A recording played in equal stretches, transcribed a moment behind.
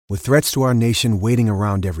With threats to our nation waiting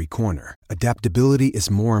around every corner, adaptability is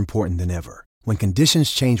more important than ever. When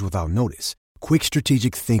conditions change without notice, quick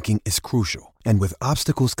strategic thinking is crucial. And with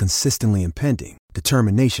obstacles consistently impending,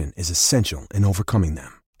 determination is essential in overcoming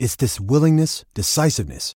them. It's this willingness,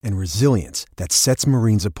 decisiveness, and resilience that sets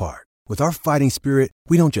Marines apart. With our fighting spirit,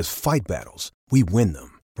 we don't just fight battles, we win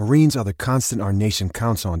them. Marines are the constant our nation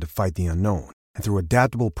counts on to fight the unknown. And through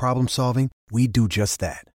adaptable problem solving, we do just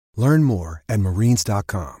that. Learn more at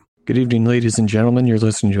marines.com. Good evening, ladies and gentlemen. You're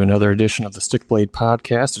listening to another edition of the Stick Blade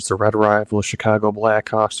Podcast. It's a Red Rival Chicago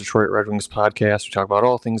Blackhawks, Detroit Red Wings podcast. We talk about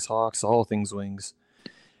all things Hawks, all things Wings,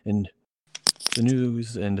 and the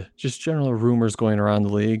news and just general rumors going around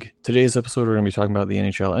the league. Today's episode, we're going to be talking about the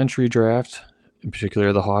NHL entry draft, in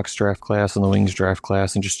particular the Hawks draft class and the Wings draft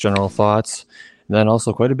class, and just general thoughts. And then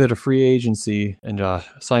also quite a bit of free agency and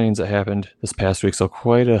signings that happened this past week. So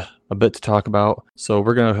quite a bit to talk about. So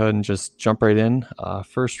we're going to go ahead and just jump right in.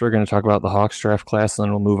 First, we're going to talk about the Hawks draft class, and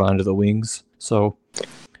then we'll move on to the Wings. So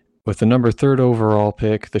with the number 3 overall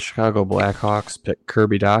pick, the Chicago Blackhawks picked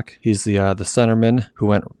Kirby Dach. He's the centerman who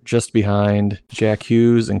went just behind Jack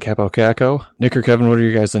Hughes and Capo Caco. Nick or Kevin, what are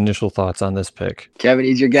your guys' initial thoughts on this pick? Kevin,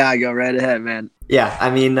 he's your guy. Go right ahead, man. Yeah,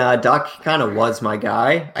 I mean, Dach kind of was my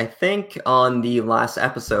guy. I think on the last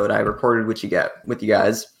episode I recorded with you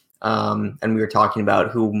guys, and we were talking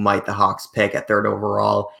about who might the Hawks pick at 3rd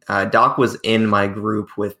overall. Dach was in my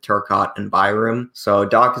group with Turcotte and Byram. So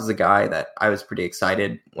Dach is the guy that I was pretty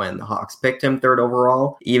excited when the Hawks picked him 3rd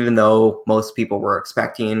overall, even though most people were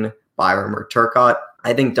expecting Byram or Turcotte.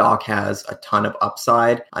 I think Dach has a ton of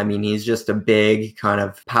upside. I mean, he's just a big kind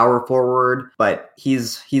of power forward, but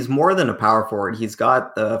he's more than a power forward. He's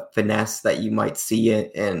got the finesse that you might see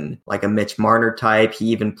in like a Mitch Marner type. He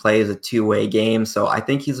even plays a two-way game. So I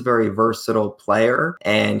think he's a very versatile player,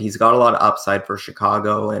 and he's got a lot of upside for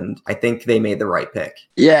Chicago, and I think they made the right pick.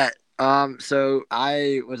 Yeah. So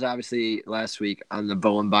I was obviously last week on the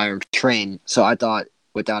Bowen Byram train, so I thought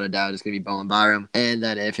without a doubt it's going to be Bowen Byram. And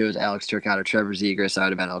then if it was Alex Turcotte or Trevor Zegras, I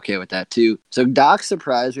would have been okay with that too. So Dach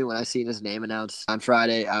surprised me when I seen his name announced on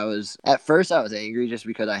Friday. At first I was angry just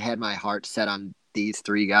because I had my heart set on these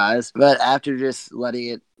 3 guys. But after just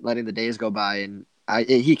letting the days go by, and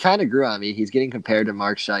he kind of grew on me. He's getting compared to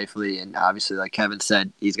Mark Scheifele, and obviously, like Kevin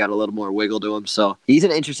said, he's got a little more wiggle to him. So he's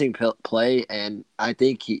an interesting play, and I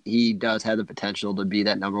think he does have the potential to be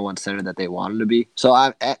that number 1 center that they want him to be.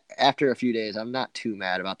 So after a few days, I'm not too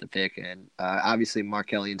mad about the pick. And obviously, Mark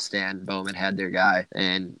Kelly and Stan Bowman had their guy,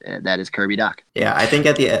 and that is Kirby Dach. Yeah, I think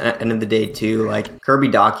at the end of the day, too, like Kirby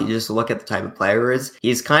Dach, you just look at the type of player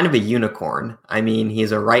he's kind of a unicorn. I mean,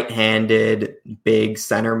 he's a right-handed, big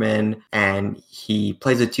centerman, and he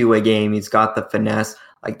plays a two-way game. He's got the finesse.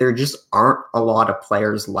 Like, there just aren't a lot of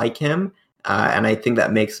players like him. And I think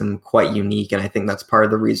that makes him quite unique. And I think that's part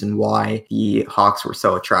of the reason why the Hawks were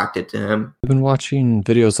so attracted to him. I've been watching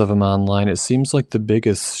videos of him online. It seems like the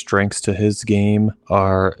biggest strengths to his game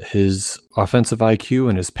are his offensive IQ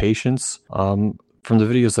and his patience. From the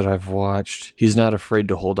videos that I've watched, he's not afraid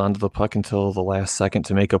to hold on to the puck until the last second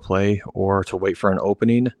to make a play or to wait for an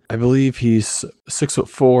opening. I believe he's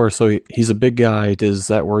 6'4", so he's a big guy. Does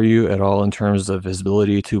that worry you at all in terms of his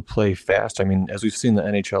ability to play fast? I mean, as we've seen, the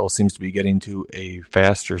NHL seems to be getting to a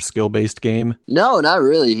faster skill-based game. No, not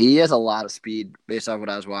really. He has a lot of speed based on what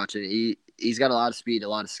I was watching. He's got a lot of speed, a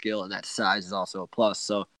lot of skill, and that size is also a plus.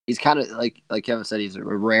 So he's kind of like Kevin said, he's a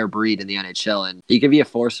rare breed in the NHL, and he can be a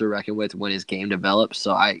force to reckon with when his game develops.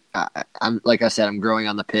 So I'm like I said, I'm growing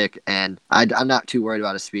on the pick, and I'm not too worried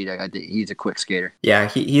about his speed. I think he's a quick skater. Yeah,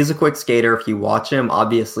 he's a quick skater. If you watch him,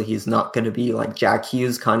 obviously he's not going to be like Jack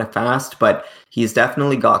Hughes kind of fast, but he's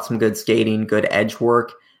definitely got some good skating, good edge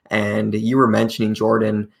work. And you were mentioning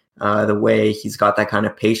Jordan. The way he's got that kind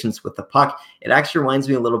of patience with the puck. It actually reminds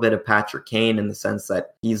me a little bit of Patrick Kane in the sense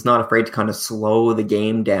that he's not afraid to kind of slow the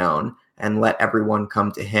game down and let everyone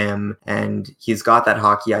come to him. And he's got that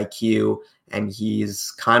hockey IQ, and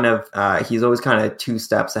he's always kind of 2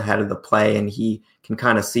 steps ahead of the play, and he can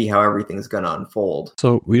kind of see how everything's going to unfold.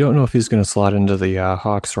 So we don't know if he's going to slot into the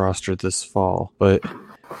Hawks roster this fall, but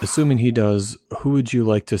assuming he does, who would you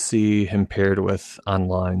like to see him paired with on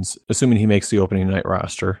lines, assuming he makes the opening night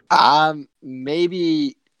roster?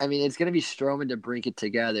 Maybe I mean, it's going to be Stroman to Brinkett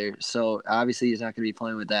together, so obviously he's not going to be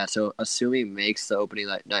playing with that. So assuming he makes the opening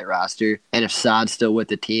night roster, and if Saad's still with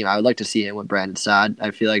the team, I would like to see him with Brandon Saad. I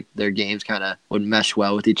feel like their games kind of would mesh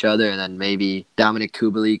well with each other, and then maybe Dominic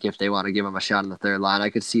Kubalik if they want to give him a shot on the third line. I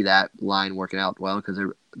could see that line working out well because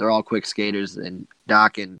they're all quick skaters, and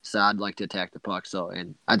Doc and Saad like to attack the puck. So,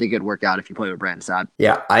 and I think it'd work out if you play with Brandon Saad.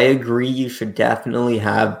 Yeah, I agree. You should definitely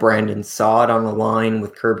have Brandon Saad on the line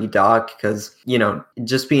with Kirby Dach because,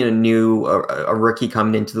 just being a rookie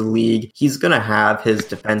coming into the league, he's going to have his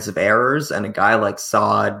defensive errors. And a guy like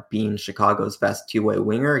Saad being Chicago's best two-way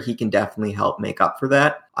winger, he can definitely help make up for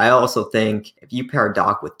that. I also think if you pair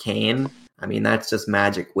Dach with Kane, that's just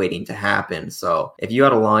magic waiting to happen. So if you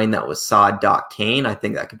had a line that was Saad, Dach, Kane, I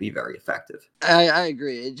think that could be very effective. I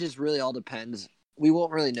agree. It just really all depends. We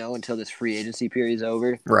won't really know until this free agency period is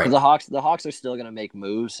over. Right. The Hawks are still going to make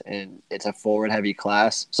moves, and it's a forward-heavy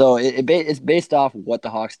class. So it's based off what the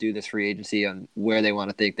Hawks do this free agency on where they want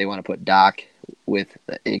to think they want to put Doc.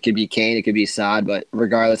 It could be Kane, it could be Saad, but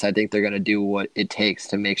regardless, I think they're going to do what it takes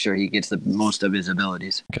to make sure he gets the most of his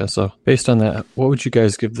abilities. Okay, so based on that, what would you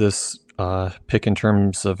guys give this pick in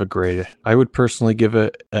terms of a grade? I would personally give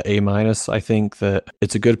it an A-. I think that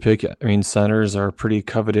it's a good pick. Centers are pretty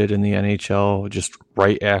coveted in the NHL, just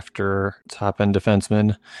right after top-end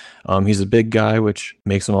defensemen. He's a big guy, which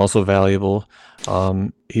makes him also valuable.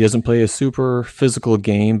 He doesn't play a super physical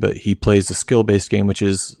game, but he plays a skill-based game, which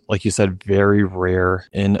is, like you said, very rare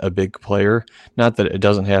in a big player. Not that it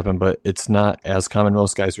doesn't happen, but it's not as common.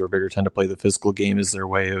 Most guys who are bigger tend to play the physical game as their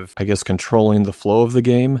way of, controlling the flow of the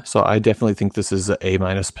game. So I definitely think this is an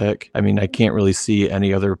A- pick. I can't really see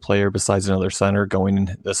any other player besides another center going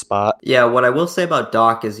in this spot. Yeah, what I will say about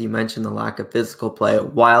Doc is you mentioned the lack of physical play.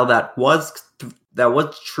 While that was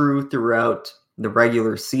true throughout the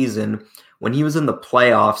regular season, when he was in the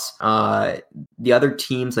playoffs, the other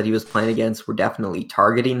teams that he was playing against were definitely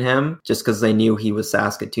targeting him just because they knew he was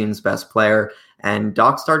Saskatoon's best player. And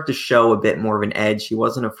Doc started to show a bit more of an edge. He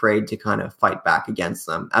wasn't afraid to kind of fight back against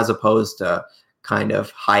them as opposed to kind of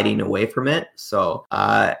hiding away from it. So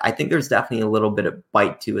I think there's definitely a little bit of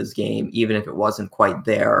bite to his game, even if it wasn't quite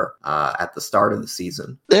there at the start of the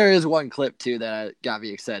season. There is one clip too that got me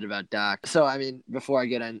excited about Doc. So before I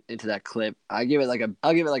get into that clip, I'll give it like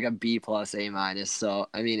a B plus A-. So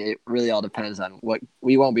it really all depends on what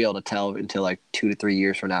we won't be able to tell until like 2 to 3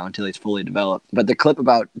 years from now until he's fully developed. But the clip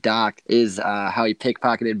about Doc is how he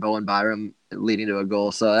pickpocketed Bowen Byram, leading to a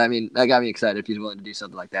goal. So that got me excited if he's willing to do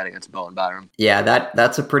something like that against Bowen Byram. Yeah,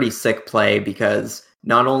 that's a pretty sick play because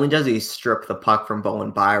not only does he strip the puck from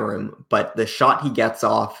Bowen Byram, but the shot he gets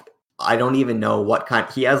off, I don't even know what kind.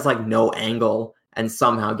 He has like no angle and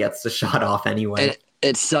somehow gets the shot off anyway. And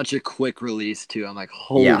it's such a quick release too. I'm like,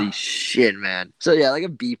 holy shit, man. So yeah, like a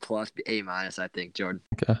B plus, A-, I think, Jordan.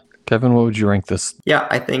 Okay. Kevin, what would you rank this? Yeah,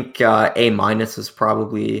 I think A- is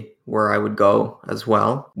probably where I would go as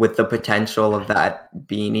well, with the potential of that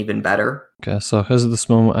being even better. Okay, so as of this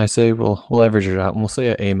moment, I say we'll average it out and we'll say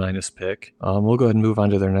an A- pick. We'll go ahead and move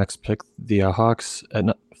on to their next pick. The Hawks at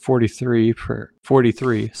 43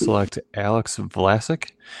 select Alex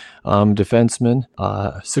Vlasic, defenseman,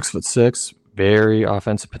 6'6", very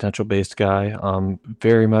offensive potential based guy,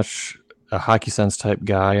 very much a hockey sense type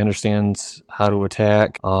guy, understands how to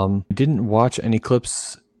attack. Didn't watch any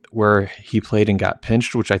clips where he played and got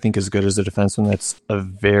pinched, which I think is good as a defenseman. That's a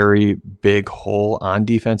very big hole on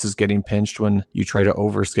defense, is getting pinched when you try to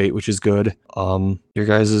overskate, which is good. Your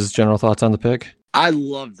guys' general thoughts on the pick? I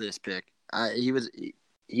love this pick.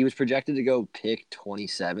 He was projected to go pick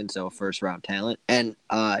 27, so a first-round talent. And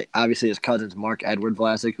obviously his cousin's Marc-Edouard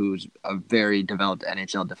Vlasic, who's a very developed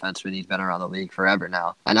NHL defenseman. He's been around the league forever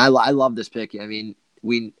now. And I love this pick.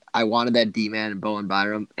 I wanted that D-man in Bowen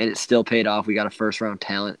Byram, and it still paid off. We got a first-round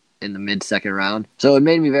talent in the mid-second round. So it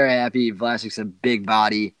made me very happy. Vlasic's a big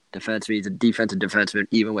body defenseman. He's a defensive defenseman,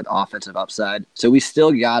 even with offensive upside. So we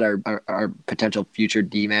still got our potential future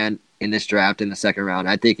D-man in this draft in the second round.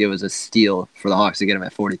 I think it was a steal for the Hawks to get him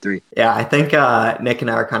at 43. Yeah, I think Nick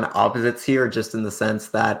and I are kind of opposites here, just in the sense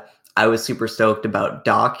that I was super stoked about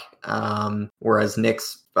Doc, whereas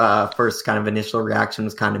Nick's first kind of initial reaction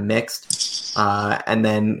was kind of mixed. And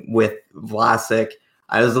then with Vlasic,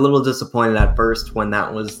 I was a little disappointed at first when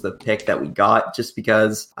that was the pick that we got, just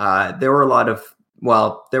because there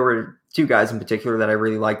were two guys in particular that I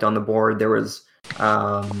really liked on the board. There was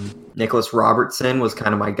Nicholas Robertson was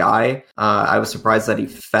kind of my guy. I was surprised that he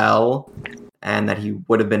fell and that he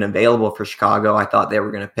would have been available for Chicago. I thought they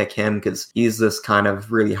were going to pick him because he's this kind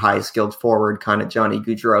of really high-skilled forward, kind of Johnny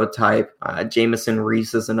Gaudreau type. Jameson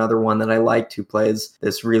Reese is another one that I liked, who plays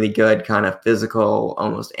this really good kind of physical,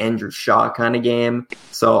 almost Andrew Shaw kind of game.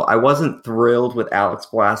 So I wasn't thrilled with Alex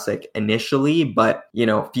Vlasic initially, but,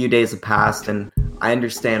 a few days have passed, and I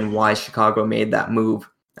understand why Chicago made that move.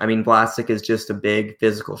 Vlasic is just a big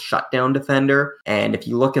physical shutdown defender, and if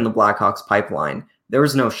you look in the Blackhawks pipeline, there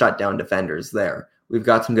was no shutdown defenders there. we've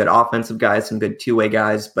got some good offensive guys, some good two-way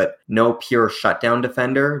guys, but no pure shutdown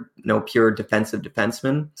defender, no pure defensive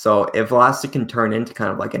defenseman. So if Vlasic can turn into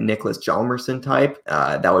kind of like a Nicholas Hjalmarsson type,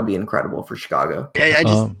 that would be incredible for Chicago.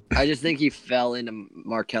 I just think he fell into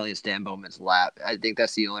Mark Kelly and Stan Bowman's lap. I think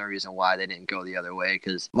that's the only reason why they didn't go the other way,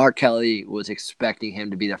 because Mark Kelly was expecting him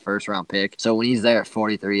to be the first-round pick. So when he's there at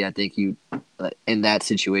 43, I think in that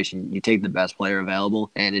situation, you take the best player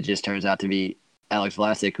available, and it just turns out to be Alex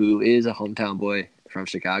Vlasic, who is a hometown boy from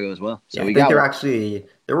Chicago as well. So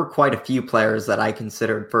there were quite a few players that I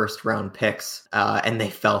considered first-round picks, and they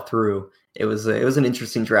fell through. It was an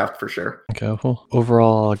interesting draft for sure. Okay, well,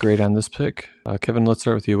 overall grade on this pick. Kevin, let's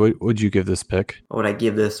start with you. What would you give this pick? What would I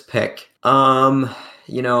give this pick?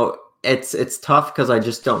 It's tough because I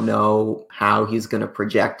just don't know how he's going to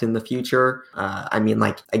project in the future.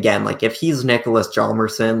 If he's Nicholas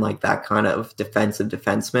Hjalmarsson, like that kind of defensive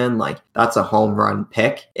defenseman, like that's a home run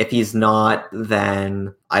pick. If he's not,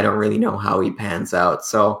 then I don't really know how he pans out.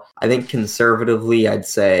 So I think conservatively, I'd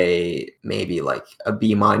say maybe like a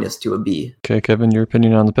B- to a B. Okay, Kevin, your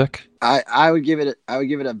opinion on the pick? I would give it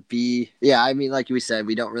a B. Yeah, I mean, like we said,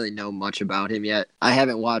 we don't really know much about him yet. I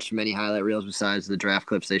haven't watched many highlight reels besides the draft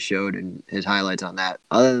clips they showed and his highlights on that.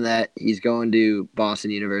 Other than that, he's going to Boston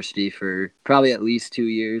University for probably at least 2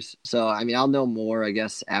 years. So, I mean, I'll know more, I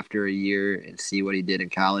guess, after a year and see what he did in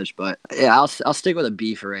college. But yeah, I'll stick with a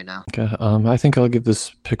B for right now. Okay, I think I'll give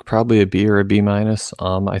this pick probably a B or a B-.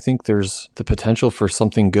 I think there's the potential for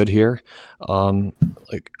something good here,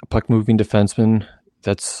 like a puck-moving defenseman.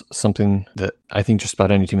 That's something that I think just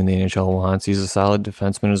about any team in the NHL wants. He's a solid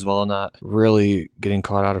defenseman as well, not really getting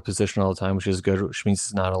caught out of position all the time, which is good, which means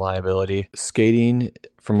he's not a liability. Skating,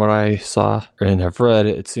 from what I saw and have read,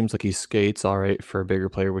 it seems like he skates all right for a bigger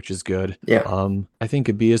player, which is good. Yeah. I think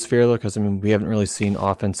a B is fair, because, I mean, we haven't really seen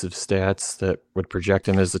offensive stats that would project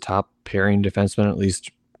him as the top pairing defenseman, at least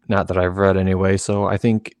not that I've read anyway. So I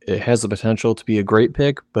think it has the potential to be a great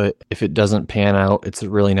pick, but if it doesn't pan out, it's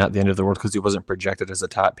really not the end of the world because he wasn't projected as a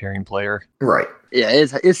top pairing player. Right. Yeah,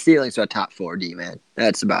 his ceiling's to a top 4D, man.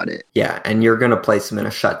 That's about it. Yeah, and you're going to place him in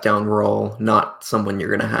a shutdown role, not someone you're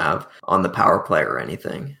going to have on the power play or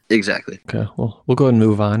anything. Exactly. Okay, well, we'll go ahead and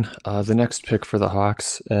move on. The next pick for the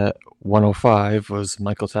Hawks at 105 was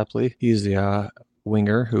Michael Tepley. He's the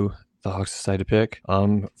winger who the Hawks decided to pick.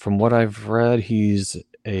 From what I've read, he's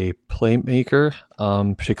a playmaker,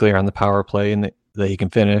 particularly on the power play, and that he can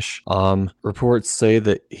finish. Reports say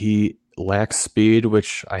that he lacks speed,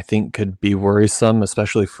 which I think could be worrisome,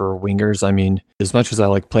 especially for wingers. I mean, as much as I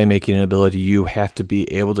like playmaking ability, you have to be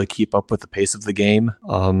able to keep up with the pace of the game.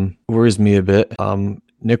 Worries me a bit.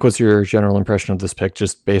 Nick, what's your general impression of this pick,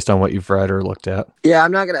 just based on what you've read or looked at? Yeah,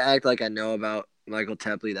 I'm not going to act like I know about Michael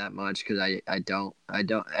Tepley that much, because I don't.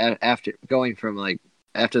 After going from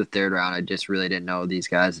after the third round, I just really didn't know these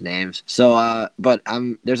guys' names. So, but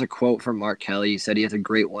there's a quote from Mark Kelly. He said he has a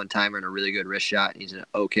great one-timer and a really good wrist shot. And he's an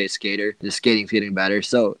okay skater. His skating's getting better.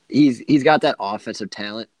 So he's got that offensive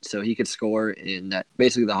talent. So he could score in that.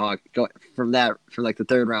 Basically, the Hawk from like the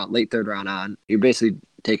third round, late third round on, you're basically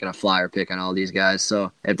taking a flyer pick on all these guys.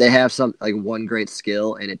 So if they have one great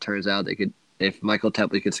skill and it turns out if Michael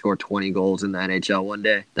Tepley could score 20 goals in the NHL one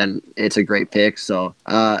day, then it's a great pick. So,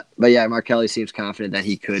 but yeah, Mark Kelly seems confident that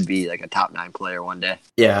he could be like a top 9 player one day.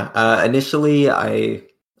 Yeah. Initially,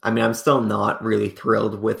 I'm still not really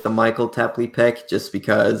thrilled with the Michael Tepley pick, just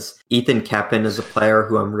because Ethan Keppen is a player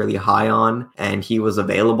who I'm really high on, and he was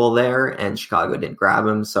available there, and Chicago didn't grab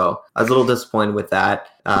him. So I was a little disappointed with that.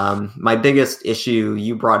 My biggest issue,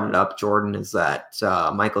 you brought it up, Jordan, is that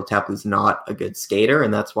Michael Tepley's not a good skater,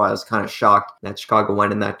 and that's why I was kind of shocked that Chicago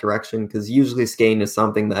went in that direction, because usually skating is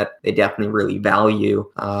something that they definitely really value.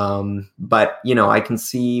 But, I can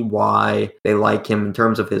see why they like him in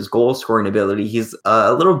terms of his goal scoring ability. He's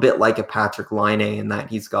a little bit like a Patrick Laine in that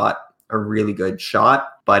he's got a really good shot.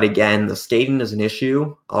 But again, the skating is an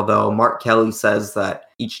issue, although Mark Kelly says that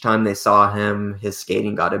each time they saw him, his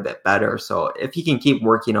skating got a bit better. So if he can keep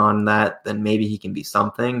working on that, then maybe he can be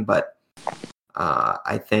something. But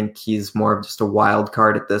I think he's more of just a wild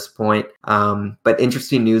card at this point. But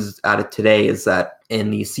interesting news out of today is that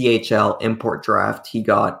in the CHL import draft, he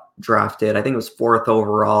got drafted, I think it was 4th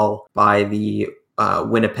overall by the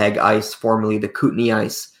Winnipeg Ice, formerly the Kootenay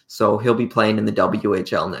Ice. So he'll be playing in the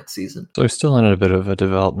WHL next season. So he's still on a bit of a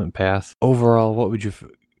development path. Overall, what would you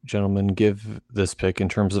gentlemen give this pick in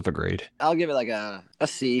terms of a grade? I'll give it like a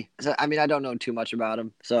C. So, I mean, I don't know too much about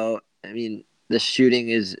him. So, I mean, the shooting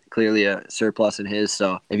is clearly a surplus in his.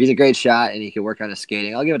 So if he's a great shot and he can work on his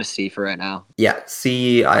skating, I'll give it a C for right now. Yeah,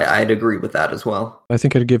 C, I'd agree with that as well. I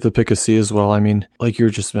think I'd give the pick a C as well. I mean, like you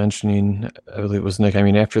were just mentioning, I believe it was Nick. I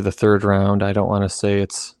mean, after the third round, I don't want to say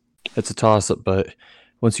it's a toss-up, but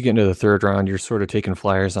once you get into the third round, you're sort of taking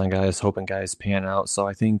flyers on guys, hoping guys pan out. So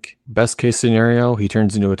I think best case scenario, he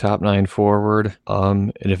turns into a top 9 forward.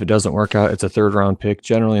 And if it doesn't work out, it's a third round pick.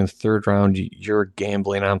 Generally in the third round, you're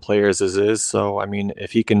gambling on players as is. So, I mean,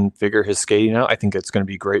 if he can figure his skating out, I think it's going to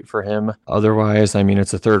be great for him. Otherwise, I mean,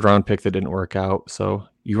 it's a third round pick that didn't work out. So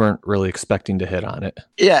you weren't really expecting to hit on it.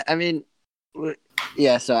 Yeah, I mean,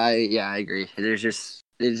 yeah, so I agree.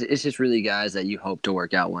 It's just really guys that you hope to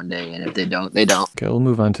work out one day, and if they don't, they don't. Okay, we'll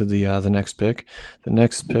move on to the next pick. The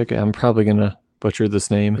next pick, I'm probably going to butcher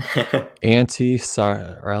this name. Antti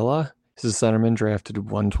Saarela. This is a centerman drafted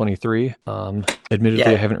 123. Admittedly,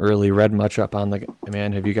 I haven't really read much up on the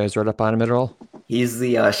man. Have you guys read up on him at all? He's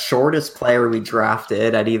the shortest player we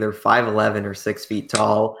drafted at either 5'11" or 6 feet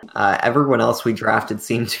tall. Everyone else we drafted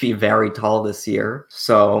seemed to be very tall this year.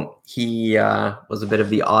 So he was a bit of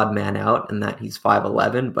the odd man out in that he's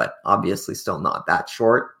 5'11", but obviously still not that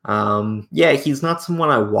short. He's not someone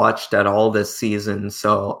I watched at all this season,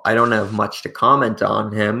 so I don't have much to comment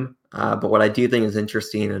on him. But what I do think is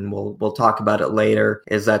interesting, and we'll talk about it later,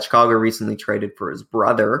 is that Chicago recently traded for his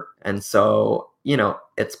brother. And so,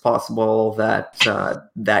 it's possible that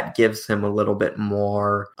that gives him a little bit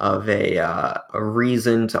more of a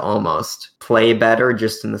reason to almost play better,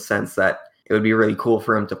 just in the sense that it would be really cool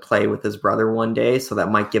for him to play with his brother one day. So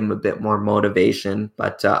that might give him a bit more motivation.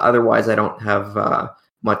 But otherwise, I don't have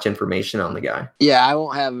much information on the guy. Yeah, I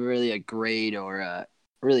won't have really a grade or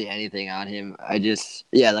really anything on him. I just,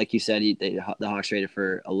 like you said, the Hawks traded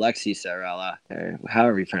for Alexi Saarela, or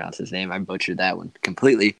however you pronounce his name. I butchered that one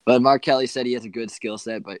completely. But Mark Kelly said he has a good skill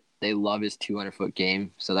set, but they love his 200-foot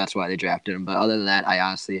game, so that's why they drafted him. But other than that, I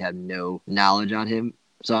honestly have no knowledge on him.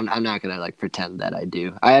 So I'm not going to pretend that I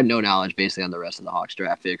do. I have no knowledge basically on the rest of the Hawks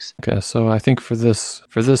draft picks. Okay, so I think for this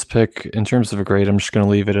pick, in terms of a grade, I'm just going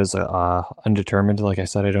to leave it as undetermined. Like I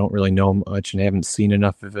said, I don't really know much and I haven't seen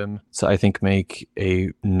enough of him. So I think make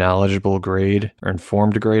a knowledgeable grade or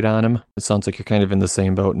informed grade on him. It sounds like you're kind of in the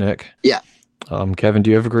same boat, Nick. Yeah. Kevin,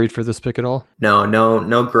 do you have a grade for this pick at all?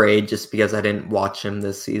 No grade, just because I didn't watch him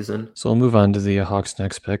this season. So we'll move on to the Hawks'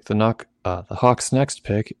 next pick. The Hawks' next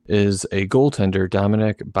pick is a goaltender,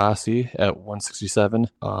 Dominic Bassi, at 167.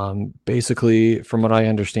 Basically, from what I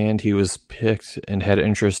understand, he was picked and had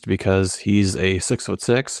interest because he's a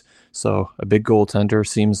 6'6". So a big goaltender,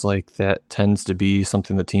 seems like that tends to be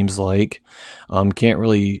something that teams like. Can't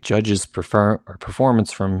really judge his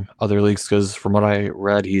performance from other leagues because from what I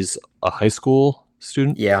read, he's a high school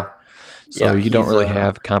student. Yeah. So you don't really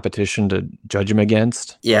have competition to judge him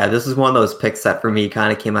against. Yeah, this is one of those picks that for me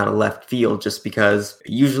kind of came out of left field just because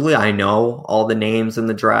usually I know all the names in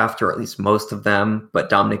the draft, or at least most of them. But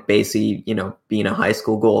Dominic Bassi, being a high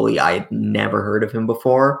school goalie, I had never heard of him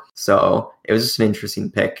before. So it was just an interesting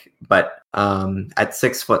pick. But at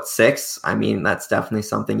 6'6", I mean, that's definitely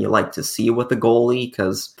something you like to see with a goalie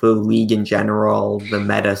because for the league in general, the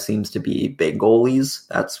meta seems to be big goalies.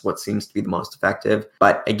 That's what seems to be the most effective.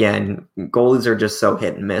 But again, goalies are just so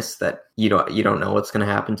hit and miss that you don't know what's going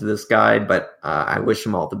to happen to this guy. But I wish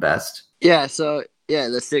him all the best. Yeah. So. Yeah,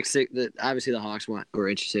 the 6'6", obviously the Hawks were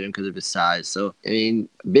interested in him because of his size. So, I mean,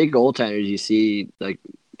 big goaltenders, you see, like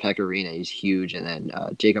Pecorino, he's huge, and then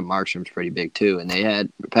Jacob Markstrom's pretty big too. And they had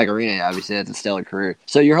Pecorino, obviously, has a stellar career.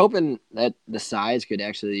 So you're hoping that the size could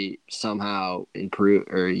actually somehow improve,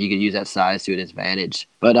 or you could use that size to its advantage.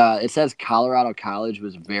 But it says Colorado College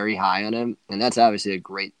was very high on him, and that's obviously a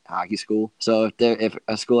great hockey school. So if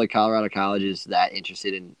a school like Colorado College is that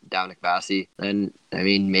interested in Dominic Bassi, then I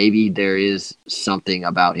mean maybe there is something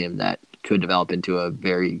about him that could develop into a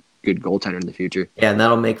very good goaltender in the future. Yeah, and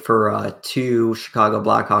that'll make for 2 Chicago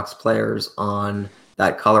Blackhawks players on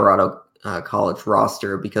that Colorado College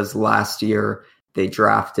roster because last year they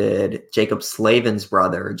drafted Jacob Slavin's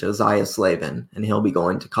brother, Josiah Slavin, and he'll be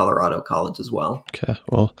going to Colorado College as well. Okay,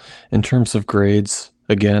 well, in terms of grades,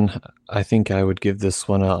 again, I think I would give this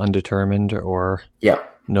one undetermined or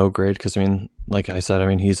no grade because, I mean, like I said, I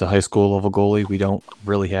mean, he's a high school level goalie. We don't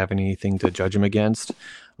really have anything to judge him against.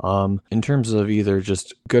 In terms of either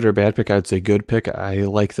just good or bad pick, I'd say good pick. I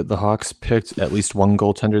like that the Hawks picked at least one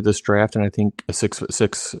goaltender this draft, and I think a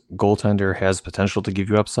 6'6" goaltender has potential to give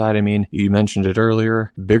you upside. I mean, you mentioned it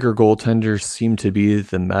earlier. Bigger goaltenders seem to be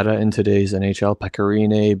the meta in today's NHL.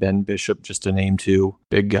 Pecorino, Ben Bishop, just to name 2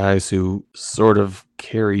 big guys who sort of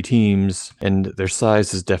carry teams, and their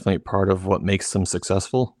size is definitely part of what makes them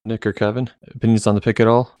successful. Nick or Kevin, opinions on the pick at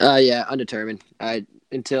all? Yeah, undetermined.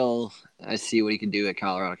 Until I see what he can do at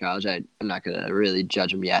Colorado College, I'm not going to really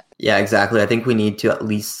judge him yet. Yeah, exactly. I think we need to at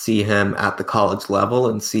least see him at the college level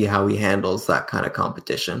and see how he handles that kind of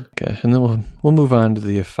competition. Okay, and then we'll move on to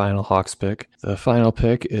the final Hawks pick. The final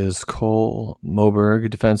pick is Cole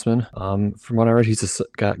Moberg, defenseman. From what I read, he's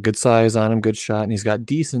got good size on him, good shot, and he's got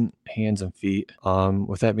decent hands and feet.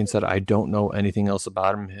 With that being said, I don't know anything else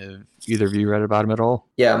about him. Have either of you read about him at all?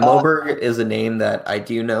 Yeah, Moberg is a name that I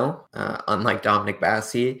do know, unlike Dominic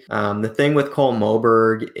Bassi. The thing with Cole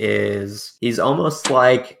Moberg is he's almost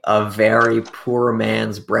like a very poor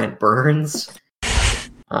man's Brent Burns.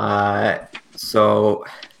 So,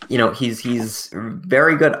 he's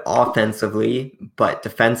very good offensively, but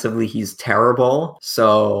defensively he's terrible.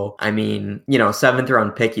 So, I mean, 7th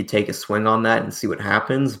round pick, you take a swing on that and see what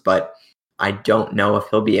happens, but I don't know if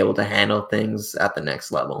he'll be able to handle things at the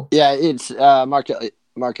next level. Yeah, it's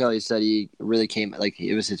Mark Kelly said he really came, like,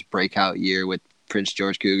 it was his breakout year with Prince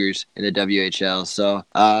George Cougars in the WHL. So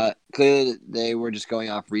clearly they were just going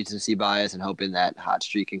off recency bias and hoping that hot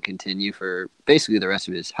streak can continue for basically the rest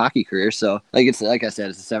of his hockey career. So like I said,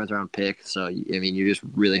 it's a 7th round pick. So I mean, you're just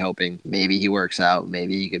really hoping maybe he works out.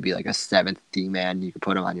 Maybe he could be like a 7th team man. You could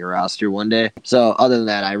put him on your roster one day. So other than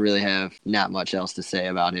that, I really have not much else to say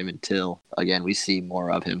about him until again we see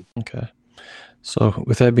more of him. Okay. So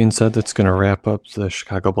with that being said, that's going to wrap up the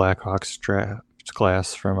Chicago Blackhawks draft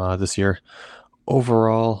class from this year.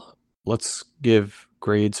 Overall, let's give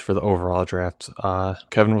grades for the overall draft.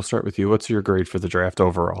 Kevin, we'll start with you. What's your grade for the draft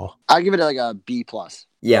overall? I'll give it like a B+.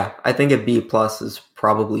 Yeah, I think a B+ is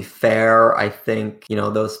probably fair. I think,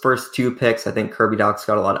 those first 2 picks, I think Kirby Dach's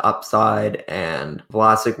got a lot of upside, and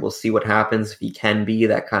Vlasic, we'll see what happens if he can be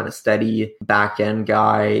that kind of steady back-end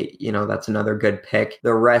guy. That's another good pick.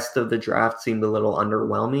 The rest of the draft seemed a little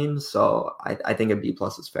underwhelming, so I think a B+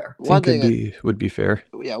 is fair. I think would be fair.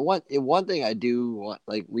 Yeah, one thing I do want,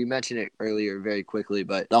 like we mentioned it earlier very quickly,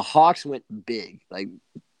 but the Hawks went big. Like,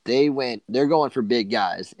 they're going for big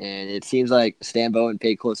guys, and it seems like Stan Bowen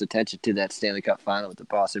paid close attention to that Stanley Cup final with the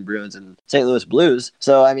Boston Bruins and St. Louis Blues.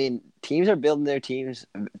 So, I mean, teams are building their teams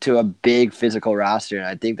to a big physical roster, and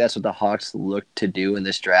I think that's what the Hawks looked to do in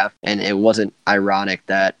this draft, and it wasn't ironic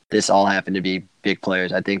that this all happened to be big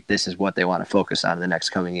players. I think this is what they want to focus on in the next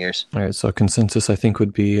coming years. All right, so consensus, I think,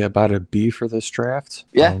 would be about a B for this draft.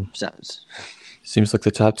 Yeah, sounds... Seems like the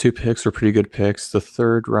top 2 picks were pretty good picks. The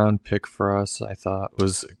 3rd round pick for us, I thought,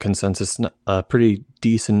 was consensus, a pretty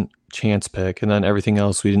decent chance pick. And then everything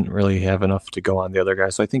else, we didn't really have enough to go on the other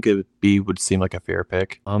guys. So I think a B would seem like a fair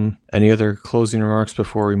pick. Any other closing remarks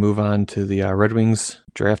before we move on to the Red Wings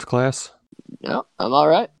draft class? No, I'm all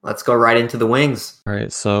right. Let's go right into the Wings. All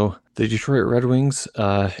right, so the Detroit Red Wings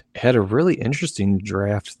had a really interesting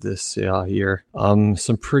draft this year.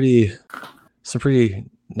 Some pretty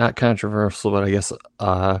not controversial, but I guess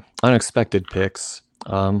unexpected picks.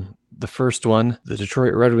 The first one, the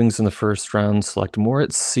Detroit Red Wings in the first round select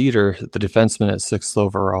Moritz Seider, the defenseman, at 6th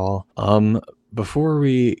overall. Before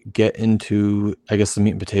we get into, I guess, the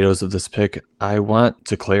meat and potatoes of this pick, I want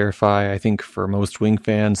to clarify, I think for most Wing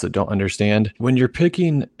fans that don't understand, when you're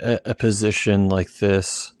picking a position like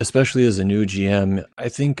this, especially as a new GM, I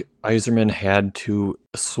think Yzerman had to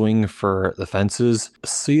swing for the fences.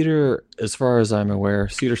 Seider, as far as I'm aware,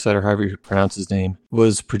 Seider, however you pronounce his name,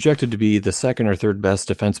 was projected to be the 2nd or 3rd best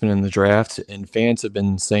defenseman in the draft, and fans have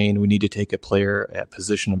been saying we need to take a player at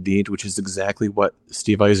position of need, which is exactly what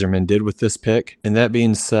Steve Yzerman did with this pick. And that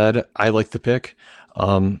being said, I like the pick.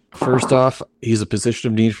 First off, he's a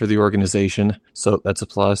position of need for the organization, so that's a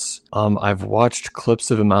plus. I've watched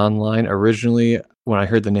clips of him online. Originally, when I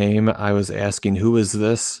heard the name, I was asking, who is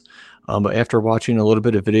this? But after watching a little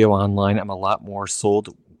bit of video online, I'm a lot more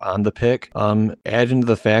sold on the pick. Add into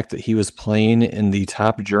the fact that he was playing in the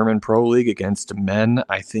top German pro league against men,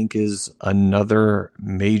 I think is another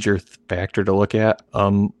major factor to look at.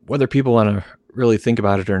 Whether people want to really think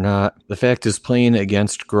about it or not, the fact is playing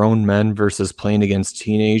against grown men versus playing against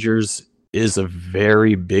teenagers is a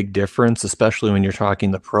very big difference, especially when you're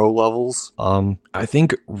talking the pro levels. I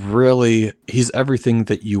think really he's everything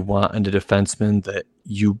that you want in a defenseman that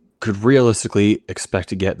you could realistically expect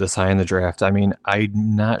to get this high in the draft. I mean,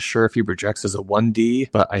 I'm not sure if he projects as a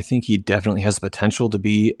 1D, but I think he definitely has the potential to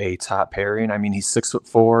be a top pairing. I mean, he's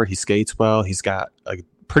 6'4", he skates well, he's got a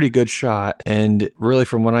pretty good shot, and really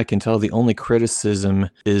from what I can tell, the only criticism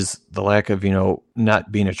is the lack of,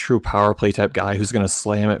 not being a true power play type guy who's going to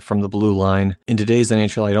slam it from the blue line. In today's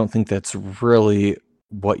NHL, I don't think that's really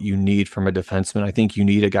what you need from a defenseman. I think you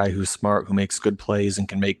need a guy who's smart, who makes good plays and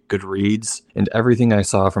can make good reads. And everything I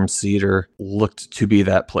saw from Cedar looked to be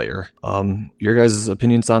that player. Your guys'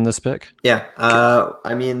 opinions on this pick? Yeah.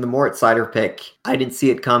 I mean, the Moritz Seider pick, I didn't see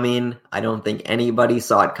it coming. I don't think anybody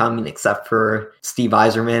saw it coming except for Steve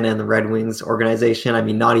Yzerman and the Red Wings organization. I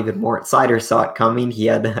mean, not even Moritz Seider saw it coming. He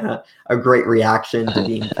had a great reaction to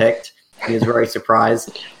being picked. He was very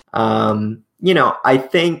surprised. I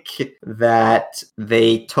think that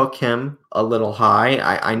they took him a little high.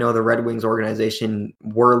 I know the Red Wings organization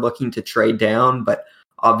were looking to trade down, but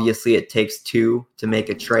obviously it takes two to make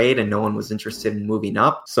a trade, and no one was interested in moving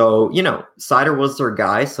up. So, Seider was their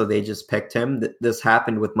guy, so they just picked him. This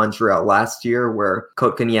happened with Montreal last year, where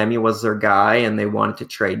Kotkaniemi was their guy, and they wanted to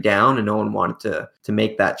trade down, and no one wanted to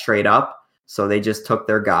make that trade up. So they just took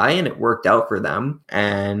their guy, and it worked out for them.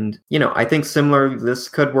 And, I think similar, this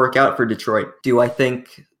could work out for Detroit. Do I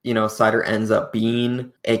think, Seider ends up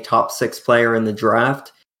being a top 6 player in the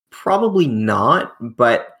draft? Probably not,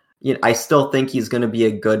 but I still think he's going to be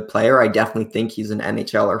a good player. I definitely think he's an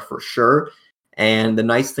NHLer for sure. And the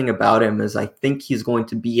nice thing about him is I think he's going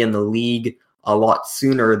to be in the league a lot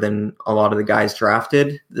sooner than a lot of the guys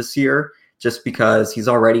drafted this year, just because he's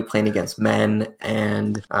already playing against men,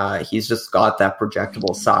 and he's just got that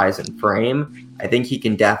projectable size and frame. I think he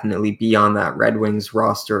can definitely be on that Red Wings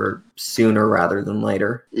roster sooner rather than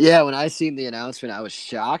later. Yeah, when I seen the announcement, I was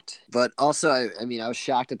shocked. But also, I was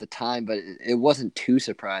shocked at the time, but it wasn't too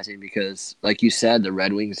surprising because, like you said, the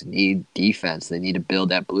Red Wings need defense. They need to build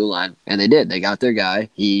that blue line, and they did. They got their guy.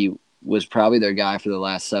 He was probably their guy for the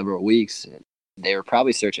last several weeks. They were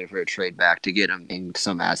probably searching for a trade back to get him in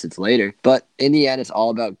some assets later. But in the end, it's all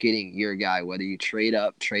about getting your guy, whether you trade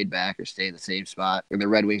up, trade back, or stay in the same spot. And the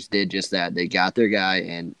Red Wings did just that. They got their guy,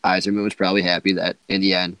 and Yzerman was probably happy that in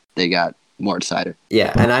the end, they got Moritz Seider.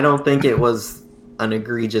 Yeah, and I don't think it was an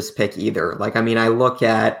egregious pick either. I look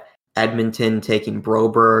at Edmonton taking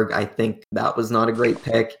Broberg. I think that was not a great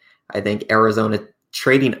pick. I think Arizona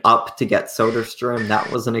trading up to get Soderstrom, that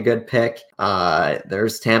wasn't a good pick.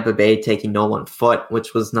 There's Tampa Bay taking Nolan Foote,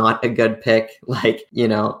 which was not a good pick.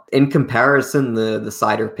 In comparison, the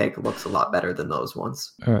Seider pick looks a lot better than those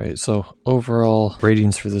ones. All right, so overall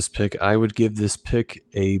ratings for this pick, I would give this pick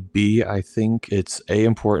a B. I think it's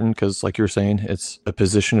important because, like you were saying, it's a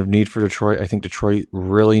position of need for Detroit. I think Detroit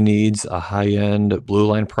really needs a high-end blue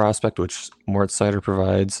line prospect, which Moritz Seider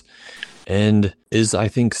provides. And is, I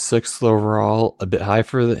think, 6th overall, a bit high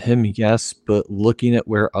for him, yes, but looking at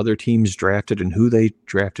where other teams drafted and who they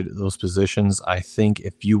drafted at those positions, I think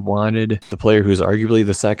if you wanted the player who's arguably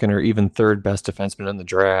the 2nd or even 3rd best defenseman in the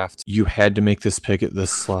draft, you had to make this pick at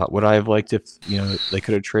this slot. Would I have liked if, they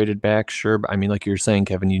could have traded back? Sure, but like you're saying,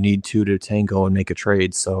 Kevin, you need 2 to tango and make a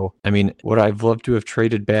trade. So, would I have loved to have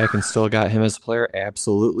traded back and still got him as a player?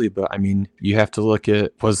 Absolutely, but you have to look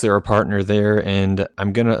at, was there a partner there? And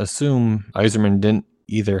I'm going to assume Yzerman didn't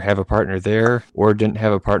either have a partner there or didn't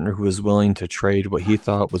have a partner who was willing to trade what he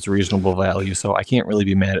thought was reasonable value. So I can't really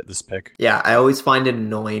be mad at this pick. Yeah, I always find it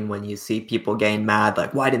annoying when you see people getting mad,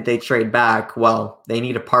 like, why didn't they trade back? Well, they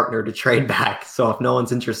need a partner to trade back. So if no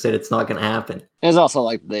one's interested, it's not going to happen. It's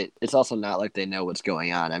also not like they know what's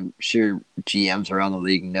going on. I'm sure GMs around the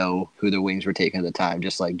league know who the Wings were taking at the time,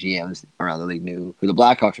 just like GMs around the league knew who the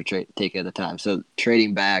Blackhawks were taking at the time. So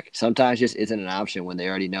trading back sometimes just isn't an option when they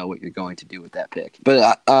already know what you're going to do with that pick. But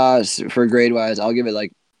for grade-wise, I'll give it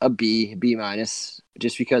like a B minus,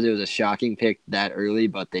 just because it was a shocking pick that early,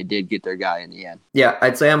 but they did get their guy in the end. Yeah,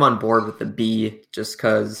 I'd say I'm on board with the B just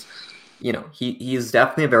because, he's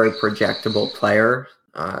definitely a very projectable player.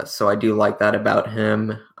 So I do like that about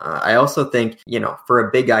him. I also think, for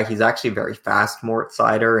a big guy, he's actually very fast, Moritz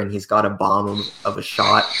Seider, and he's got a bomb of a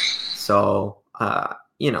shot. So,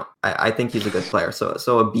 I think he's a good player.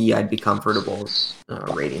 So a B, I'd be comfortable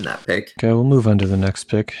rating that pick. Okay, we'll move on to the next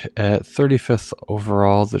pick. At 35th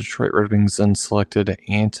overall, the Detroit Red Wings then selected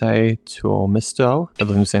Antti Tuomisto. I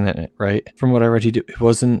believe I'm saying that right. From what I read, he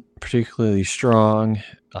wasn't particularly strong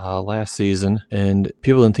last season, and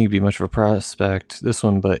people didn't think he'd be much of a prospect this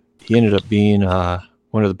one, but he ended up being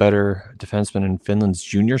one of the better defensemen in Finland's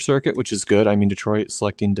junior circuit, which is good. Detroit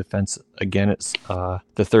selecting defense again. It's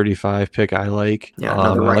the 35 pick I like. Yeah,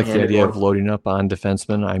 I like the idea of loading up on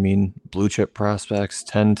defensemen. Blue chip prospects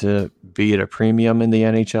tend to be at a premium in the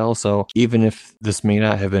NHL. So even if this may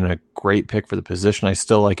not have been a great pick for the position, I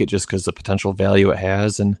still like it just because the potential value it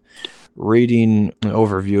has. And reading an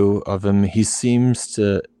overview of him, he seems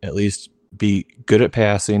to at least be good at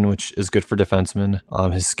passing, which is good for defensemen.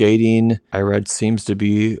 His skating, I read, seems to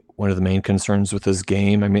be one of the main concerns with his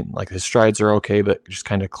game. I mean, like his strides are okay, but just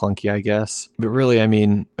kind of clunky, I guess. But really, I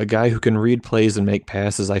mean, a guy who can read plays and make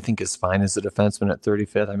passes, I think is fine as a defenseman at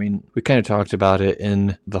 35th. I mean, we kind of talked about it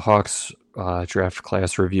in the Hawks draft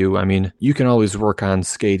class review. I mean, you can always work on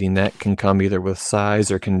skating. That can come either with size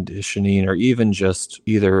or conditioning, or even just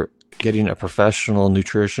either getting a professional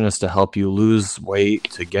nutritionist to help you lose weight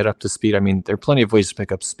to get up to speed. I mean, there are plenty of ways to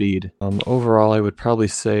pick up speed. Overall, I would probably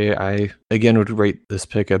say I, again, would rate this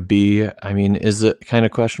pick a B. I mean, is it kind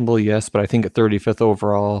of questionable? Yes, but I think at 35th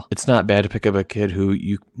overall, it's not bad to pick up a kid who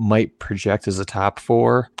you might project as a top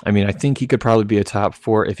 4. I mean, I think he could probably be a top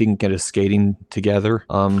 4 if he can get his skating together.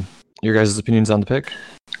 Your guys' opinions on the pick?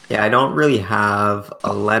 Yeah, I don't really have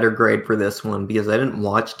a letter grade for this one because I didn't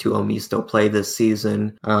watch Tuomisto play this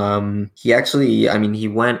season. He actually, I mean, he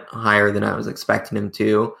went higher than I was expecting him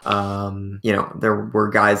to. There were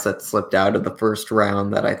guys that slipped out of the first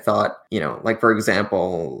round that I thought, like for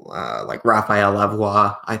example, like Raphael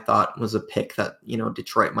Lavoie, I thought was a pick that,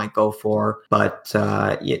 Detroit might go for. But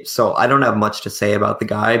so I don't have much to say about the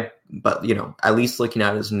guy. But, at least looking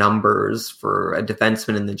at his numbers for a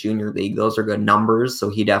defenseman in the junior league, those are good numbers. So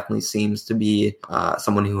he definitely seems to be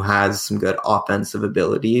someone who has some good offensive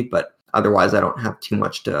ability. But otherwise, I don't have too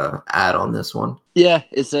much to add on this one. Yeah,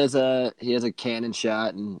 it says he has a cannon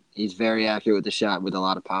shot, and he's very accurate with the shot with a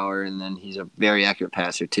lot of power. And then he's a very accurate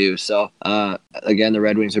passer, too. So, again, the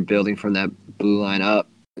Red Wings are building from that blue line up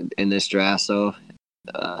in this draft. So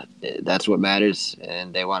that's what matters.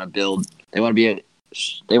 And they want to build. They want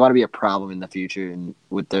to be a problem in the future, and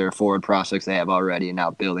with their forward prospects they have already, and now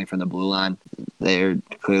building from the blue line, they're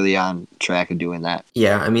clearly on track of doing that.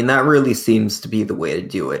 Yeah, I mean, that really seems to be the way to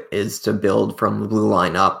do it, is to build from the blue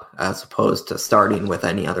line up as opposed to starting with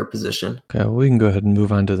any other position. Okay, well, we can go ahead and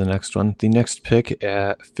move on to the next one. The next pick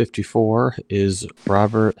at 54 is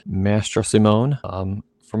Robert Mastrosimone.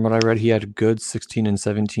 From what I read, he had good 16 and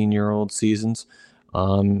 17-year-old seasons.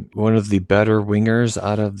 One of the better wingers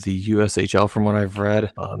out of the USHL from what I've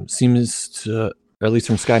read. Seems to, or at least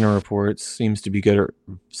from Skyner reports, seems to be good at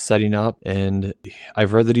setting up. And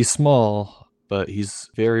I've read that he's small, but he's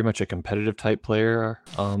very much a competitive type player.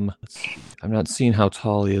 I'm not seeing how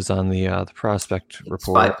tall he is on the prospect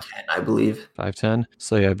report. 5'10", I believe. 5'10".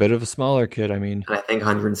 So yeah, a bit of a smaller kid. I mean, and I think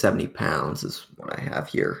 170 pounds is what I have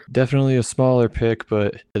here. Definitely a smaller pick,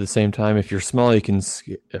 but at the same time, if you're small, you can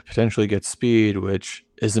potentially get speed, which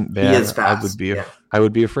isn't bad. He is fast. I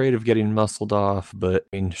would be afraid of getting muscled off, but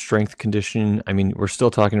I mean, strength conditioning. I mean, we're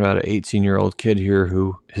still talking about an 18-year-old kid here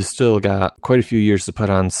who has still got quite a few years to put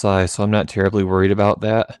on size, so I'm not terribly worried about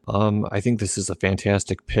that. I think this is a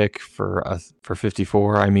fantastic pick for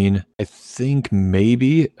 54. I mean, I think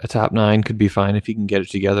maybe a top 9 could be fine if he can get it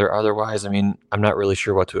together. Otherwise, I mean, I'm not really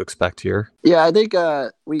sure what to expect here. Yeah, I think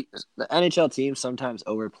the NHL teams sometimes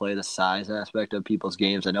overplay the size aspect of people's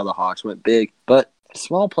games. I know the Hawks went big, but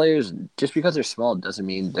small players, just because they're small doesn't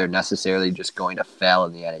mean they're necessarily just going to fail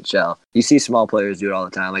in the NHL. You see small players do it all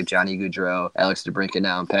the time, like Johnny Gaudreau, Alex DeBrincat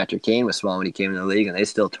now, and Patrick Kane was small when he came in the league, and they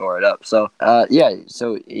still tore it up. So,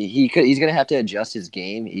 so he's going to have to adjust his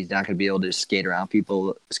game. He's not going to be able to skate around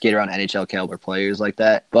NHL caliber players like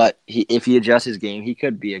that. But if he adjusts his game, he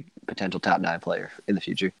could be a potential top 9 player in the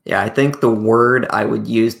future. Yeah, I think the word I would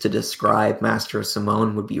use to describe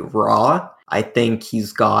Mastrosimone would be raw. I think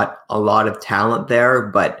he's got a lot of talent there,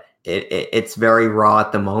 but it's very raw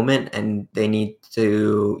at the moment, and they need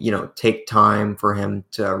to, take time for him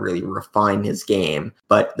to really refine his game.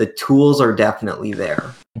 But the tools are definitely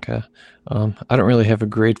there. Okay. I don't really have a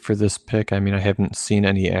grade for this pick. I mean, I haven't seen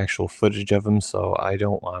any actual footage of him, so I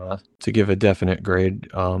don't want to give a definite grade.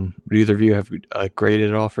 Do either of you have a grade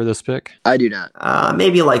at all for this pick? I do not.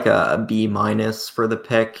 Maybe like a B- for the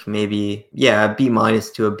pick. Maybe, a B-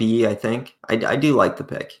 to a B, I think. I do like the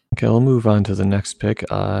pick. Okay, we'll move on to the next pick.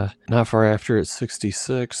 Not far after, at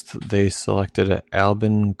 66th, they selected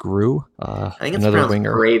Albin Grewe. I think it's another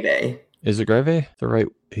winger. Greve. Is it Greve? The right.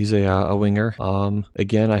 He's a winger.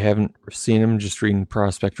 Again, I haven't seen him, just reading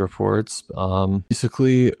prospect reports.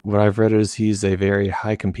 Basically, what I've read is he's a very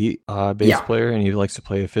high compete based player, and he likes to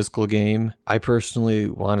play a physical game. I personally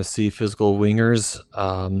want to see physical wingers.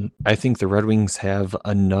 I think the Red Wings have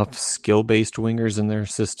enough skill-based wingers in their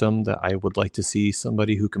system that I would like to see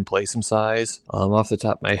somebody who can play some size. Off the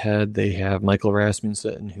top of my head, they have Michael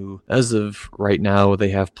Rasmussen, who, as of right now,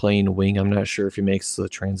 they have playing wing. I'm not sure if he makes the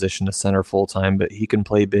transition to center full-time, but he can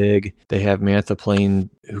play big. They have Mantha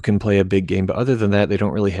playing, who can play a big game, but other than that, they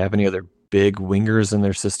don't really have any other big wingers in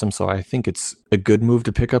their system, so I think it's a good move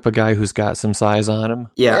to pick up a guy who's got some size on him.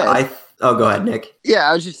 Oh, go ahead, Nick. Yeah,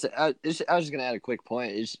 I was just gonna add a quick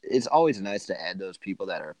point. It's always nice to add those people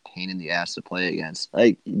that are a pain in the ass to play against.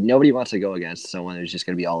 Like nobody wants to go against someone who's just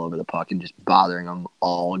gonna be all over the puck and just bothering them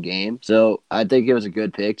all game. So I think it was a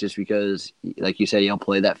good pick just because, like you said, you don't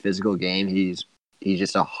play that physical game. He's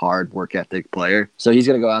just a hard work ethic player. So he's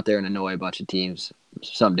gonna go out there and annoy a bunch of teams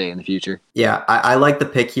someday in the future. Yeah, I like the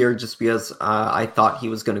pick here just because I thought he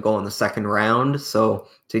was going to go in the second round. So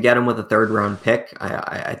to get him with a third round pick,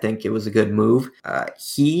 I think it was a good move.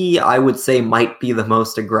 He, I would say, might be the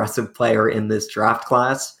most aggressive player in this draft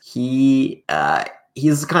class. He's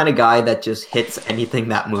the kind of guy that just hits anything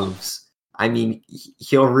that moves. I mean,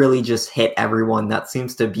 he'll really just hit everyone. That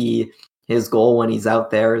seems to be his goal when he's out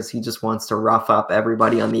there, is he just wants to rough up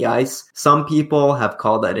everybody on the ice. Some people have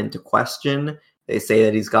called that into question. They say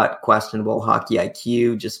that he's got questionable hockey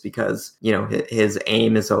IQ just because, you know, his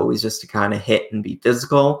aim is always just to kind of hit and be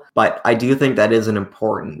physical. But I do think that is an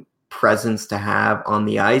important presence to have on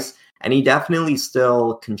the ice. And he definitely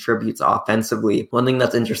still contributes offensively. One thing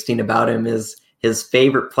that's interesting about him is his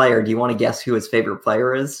favorite player. Do you want to guess who his favorite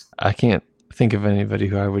player is? I can't think of anybody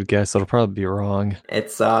who I would guess. It'll probably be wrong.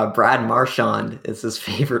 It's Brad Marchand is his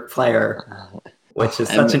favorite player. Which is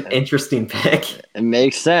such an interesting pick. It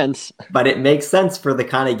makes sense. But it makes sense for the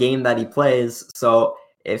kind of game that he plays. So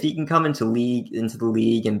if he can come into the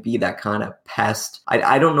league and be that kind of pest,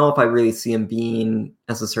 I don't know if I really see him being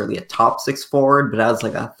necessarily a top six forward, but as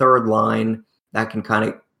like a third line that can kind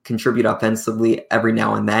of contribute offensively every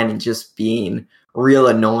now and then and just being real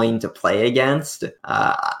annoying to play against.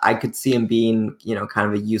 I could see him being, you know, kind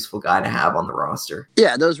of a useful guy to have on the roster.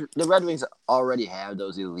 Yeah, the Red Wings already have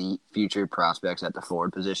those elite future prospects at the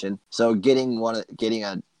forward position. So getting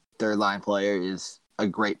a third line player is a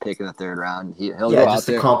great pick in the third round. He'll go out just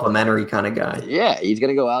there, a complimentary kind of guy. Yeah, he's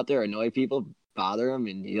gonna go out there, annoy people, bother him,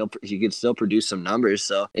 and he could still produce some numbers.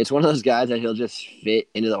 So it's one of those guys that he'll just fit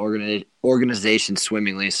into the organization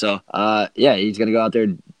swimmingly. So yeah, he's gonna go out there,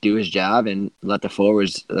 do his job, and let the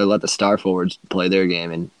star forwards play their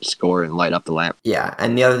game and score and light up the lamp. Yeah,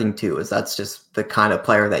 and the other thing too is that's just the kind of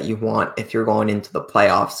player that you want if you're going into the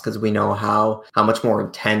playoffs, because we know how much more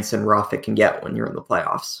intense and rough it can get when you're in the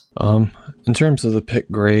playoffs. In terms of the pick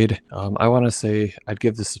grade, I want to say I'd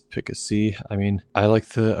give this pick a C. I mean, I like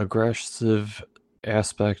the aggressive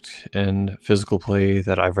aspect and physical play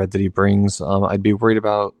that I've read that he brings. I'd be worried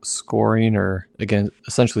about scoring, or again,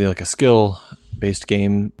 essentially like a skill-based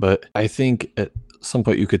game, but I think at some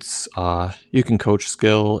point you can coach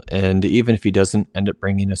skill, and even if he doesn't end up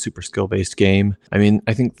bringing a super skill-based game, I mean,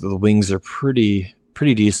 I think the Wings are pretty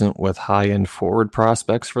decent with high-end forward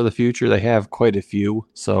prospects for the future. They have quite a few,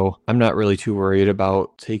 so I'm not really too worried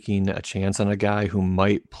about taking a chance on a guy who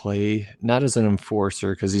might play not as an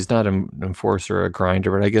enforcer, because he's not an enforcer or a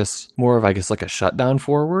grinder, but I guess more of like a shutdown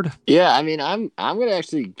forward. Yeah, I mean, I'm gonna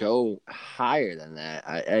actually go higher than that.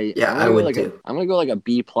 I would too. I'm gonna go like a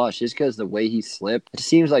B plus, just because the way he slipped. It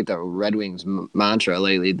seems like the Red Wings mantra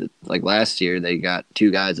lately. Like last year, they got two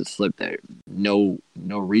guys that slipped there. No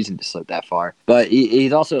reason to slip that far, but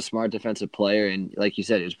he's also a smart defensive player, and like you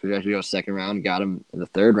said, he was projected to go second round, got him in the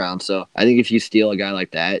third round. So I think if you steal a guy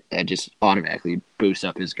like that just automatically boosts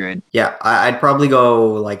up his grade. Yeah, I'd probably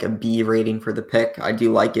go like a B rating for the pick. I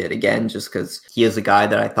do like it, again, just because he is a guy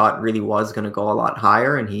that I thought really was going to go a lot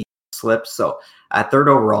higher, and he slipped. So at third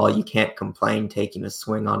overall, you can't complain taking a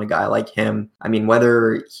swing on a guy like him. I mean,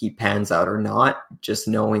 whether he pans out or not, just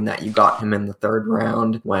knowing that you got him in the third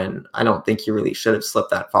round when I don't think he really should have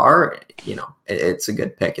slipped that far, you know, it's a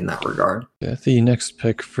good pick in that regard. Yeah, the next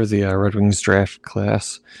pick for the Red Wings draft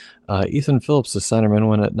class, Ethan Phillips, the centerman,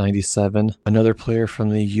 went at 97. Another player from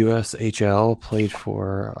the USHL, played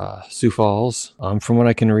for Sioux Falls. From what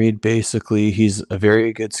I can read, basically, he's a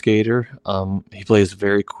very good skater. He plays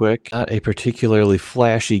very quick. Not a particularly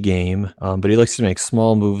flashy game, but he likes to make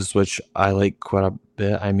small moves, which I like quite a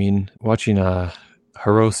bit. I mean, watching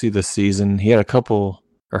Hirose this season,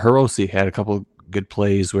 Hirose had a couple good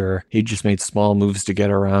plays where he just made small moves to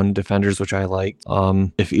get around defenders, which I like.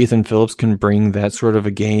 If Ethan Phillips can bring that sort of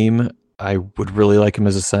a game, I would really like him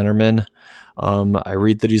as a centerman. I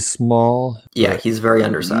read that he's small. Yeah, he's very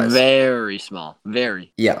undersized. Very small.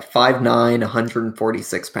 Very. Yeah, 5'9",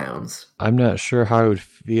 146 pounds. I'm not sure how I would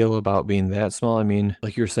feel about being that small. I mean,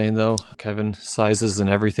 like you were saying, though, Kevin, sizes and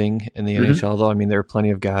everything in the NHL, though. I mean, there are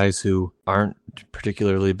plenty of guys who aren't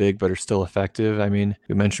particularly big but are still effective. I mean,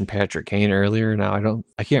 we mentioned Patrick Kane earlier. Now,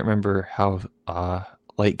 I can't remember how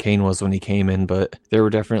light Kane was when he came in, but there were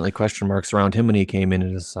definitely question marks around him when he came in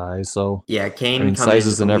at his size. So yeah, Kane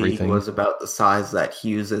sizes and everything was about the size that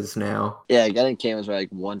Hughes is now. Yeah, I think Kane was like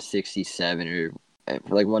 167 or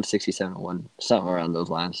for like 167 one, something around those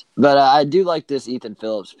lines. But I do like this Ethan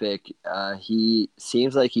Phillips pick. He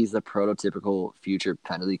seems like he's the prototypical future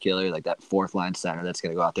penalty killer, like that fourth line center that's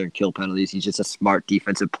going to go out there and kill penalties. He's just a smart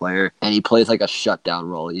defensive player, and he plays like a shutdown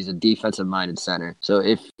role. He's a defensive minded center. So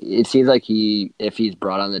if it seems like if he's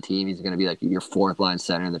brought on the team, he's going to be like your fourth line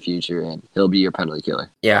center in the future, and he'll be your penalty killer.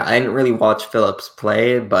 Yeah, I didn't really watch Phillips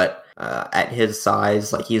play, but at his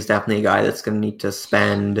size, like he's definitely a guy that's going to need to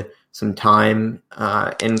spend some time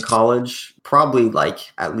in college, probably like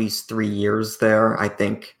at least 3 years there, I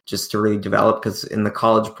think, just to really develop, because in the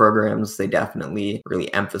college programs, they definitely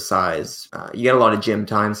really emphasize, you get a lot of gym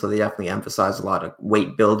time, so they definitely emphasize a lot of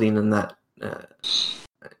weight building and that,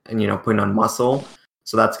 and, putting on muscle.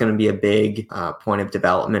 So that's going to be a big point of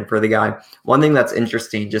development for the guy. One thing that's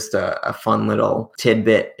interesting, just a fun little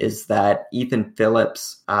tidbit, is that Ethan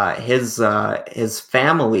Phillips, his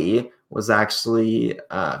family was actually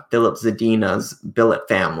Philip Zadina's billet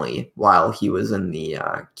family while he was in the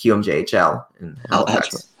QMJHL in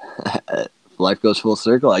Halifax. Life goes full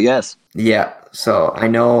circle, I guess. Yeah, so I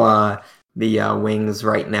know the Wings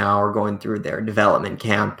right now are going through their development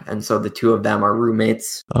camp, and so the two of them are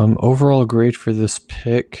roommates. Overall grade for this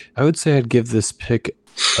pick, I would say I'd give this pick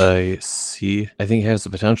a C. I think it has the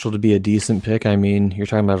potential to be a decent pick. I mean, you're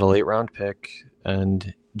talking about a late round pick,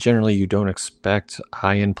 and generally you don't expect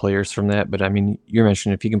high-end players from that, but I mean, you're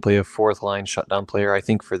mentioning if he can play a fourth line shutdown player, I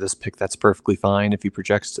think for this pick that's perfectly fine if he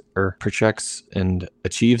projects and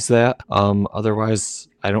achieves that. Otherwise,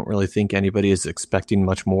 I don't really think anybody is expecting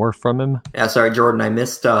much more from him. Yeah, sorry, Jordan, I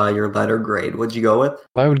missed your letter grade. What'd you go with?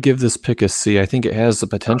 I would give this pick a C. I think it has the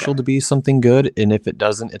potential to be something good, and if it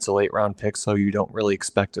doesn't, it's a late round pick, so you don't really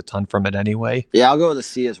expect a ton from it anyway. Yeah, I'll go with a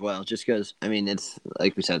C as well, just because, I mean, it's,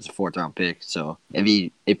 like we said, it's a fourth round pick, so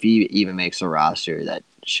if he even makes a roster that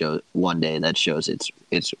shows one day, that shows he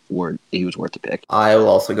was worth the pick. I will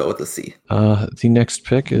also go with a C. The next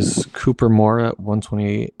pick is Cooper Moore at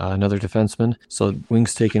 128, another defenseman. So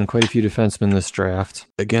Wings taking quite a few defensemen in this draft.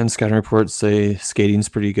 Again, scouting reports say skating's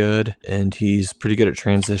pretty good, and he's pretty good at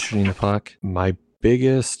transitioning the puck. My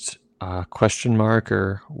biggest question mark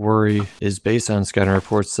or worry is based on scouting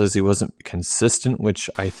reports says he wasn't consistent, which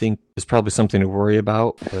I think is probably something to worry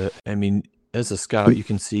about. But I mean, as a scout, you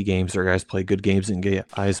can see games where guys play good games and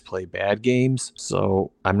guys play bad games.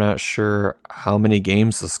 So I'm not sure how many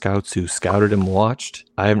games the scouts who scouted him watched.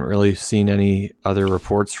 I haven't really seen any other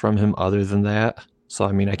reports from him other than that. So,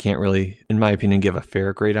 I mean, I can't really, in my opinion, give a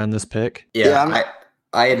fair grade on this pick. Yeah,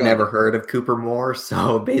 I had never heard of Cooper Moore,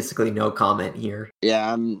 so basically no comment here.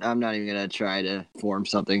 Yeah, I'm not even going to try to form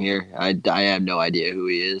something here. I have no idea who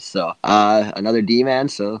he is. So, another D-man.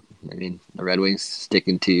 So, I mean, the Red Wings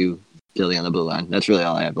sticking to Billy on the blue line. That's really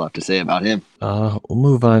all I have left to say about him. We'll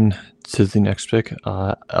move on to the next pick.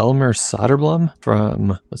 Elmer Soderblom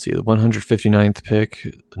from, the 159th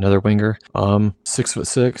pick, another winger.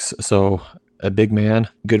 6'6", so a big man,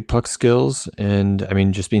 good puck skills, and I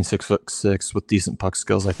mean, just being 6'6" with decent puck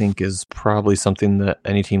skills, I think is probably something that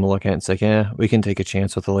any team will look at and say, yeah, we can take a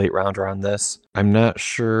chance with a late rounder on this. I'm not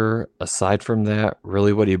sure, aside from that,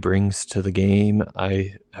 really what he brings to the game.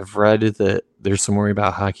 I have read that there's some worry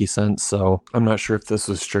about hockey sense, so I'm not sure if this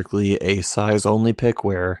was strictly a size-only pick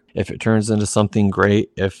where if it turns into something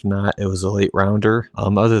great, if not, it was a late rounder.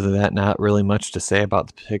 Other than that, not really much to say about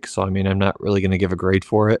the pick, so I mean, I'm not really going to give a grade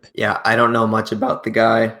for it. Yeah, I don't know much about the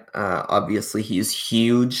guy. Obviously, he's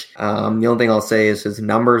huge. The only thing I'll say is his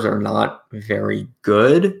numbers are not very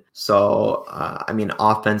good. So, I mean,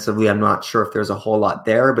 offensively, I'm not sure if there's a whole lot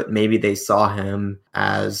there, but maybe they saw him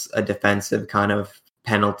as a defensive kind of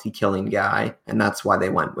penalty killing guy, and that's why they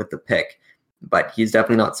went with the pick. But he's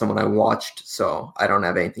definitely not someone I watched, so I don't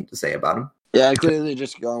have anything to say about him. Yeah, clearly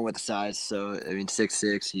just going with the size. So, I mean,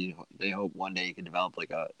 6'6", they hope one day he can develop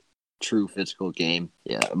like a true physical game.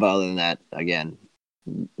 Yeah, but other than that, again,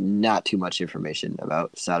 not too much information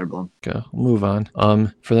about Soderblom. Okay, we'll move on.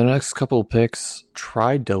 For the next couple of picks,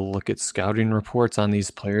 tried to look at scouting reports on these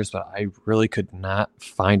players, but I really could not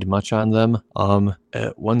find much on them.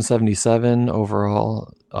 At 177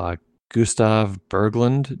 overall, Gustav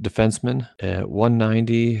Berglund, defenseman. At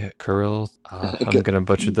 190, Kirill. I'm going to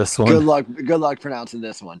butcher this one. Good luck pronouncing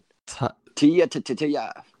this one.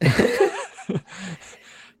 Tayutyayev.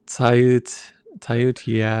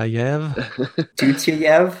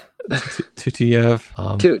 Tutyayev?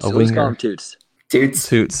 Toots. Let's call him Toots.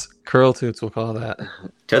 Toots. Curl Toots, we'll call that.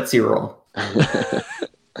 Tootsie Roll.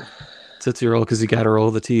 Tootsie Roll because you got to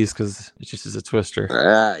roll the T's because it just is a twister.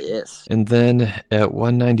 Yes. And then at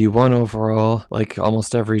 191 overall, like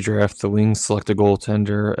almost every draft, the Wings select a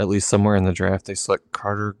goaltender. At least somewhere in the draft, they select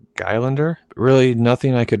Carter Skylander. Really,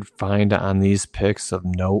 nothing I could find on these picks of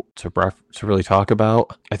note to really talk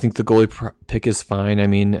about. I think the goalie pick is fine. I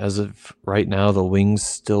mean, as of right now, the Wings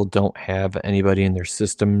still don't have anybody in their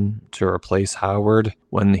system to replace Howard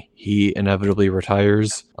when he inevitably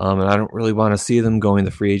retires. And I don't really want to see them going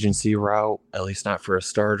the free agency route, at least not for a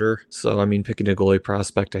starter. So, I mean, picking a goalie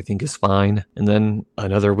prospect I think is fine. And then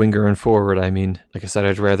another winger and forward. I mean, like I said,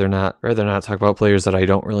 I'd rather not talk about players that I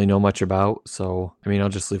don't really know much about. So, I mean, I'll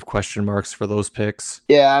just leave question marks for those picks.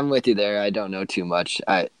 Yeah, I'm with you there. I don't know too much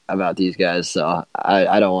about these guys, so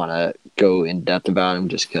I don't want to go in depth about them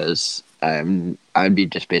just because I'd be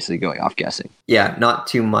just basically going off guessing. Yeah, not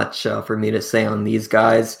too much for me to say on these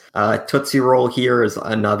guys. Tootsie Roll here is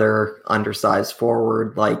another undersized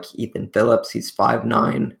forward like Ethan Phillips. He's 5'9",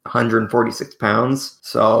 146 pounds.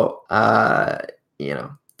 So,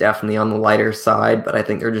 definitely on the lighter side, but I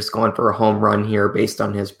think they're just going for a home run here based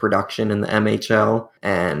on his production in the MHL.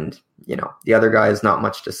 And the other guy is not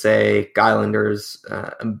much to say. Guylander's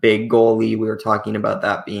a big goalie. We were talking about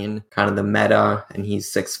that being kind of the meta, and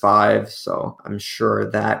he's 6'5", so I'm sure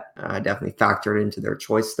that definitely factored into their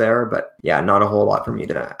choice there. But yeah, not a whole lot for me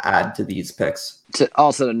to add to these picks.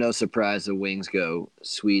 Also, no surprise, the Wings go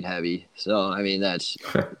Swede heavy. So, I mean, that's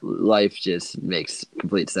life just makes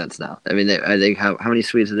complete sense now. I mean, I think how many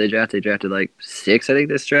Swedes did they draft? They drafted like 6, I think,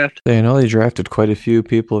 this draft. I know they drafted quite a few.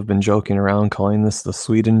 People have been joking around calling this the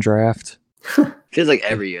Sweden draft. Feels like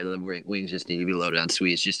every year the Wings just need to be loaded on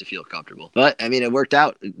Swedes just to feel comfortable. But, I mean, it worked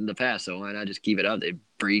out in the past, so why not just keep it up? They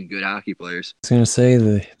breed good hockey players. I was going to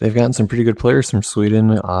say they've gotten some pretty good players from Sweden.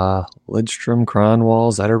 Lidstrom,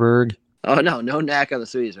 Kronwall, Zetterberg. Oh, no knack on the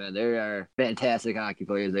Swedes, man. They are fantastic hockey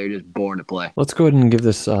players. They're just born to play. Let's go ahead and give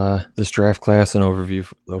this draft class an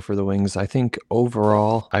overview, though, for the Wings. I think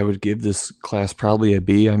overall, I would give this class probably a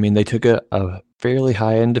B. I mean, they took a fairly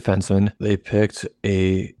high-end defenseman. They picked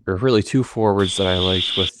really two forwards that I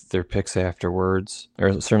liked with their picks afterwards.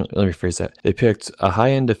 Or certainly, let me phrase that. They picked a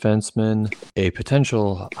high-end defenseman, a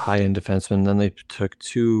potential high-end defenseman, then they took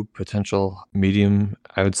two potential medium,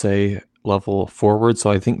 I would say, level forward,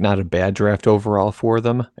 so I think not a bad draft overall for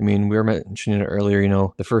them. I mean, we were mentioning it earlier,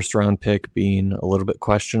 the first round pick being a little bit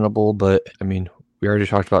questionable, but I mean, we already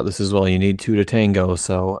talked about this as well. You need 2 to tango,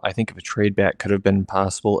 so I think if a trade back could have been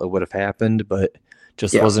possible, it would have happened, but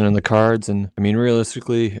just wasn't in the cards. And I mean,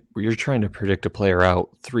 realistically, you're trying to predict a player out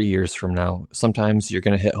 3 years from now. Sometimes you're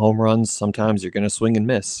going to hit home runs. Sometimes you're going to swing and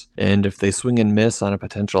miss. And if they swing and miss on a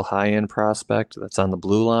potential high-end prospect that's on the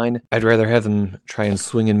blue line, I'd rather have them try and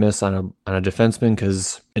swing and miss on a defenseman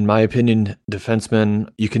because, in my opinion, defensemen,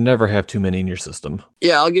 you can never have too many in your system.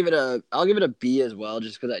 Yeah, I'll give it a B as well,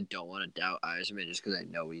 just because I don't want to doubt Yzerman, just because I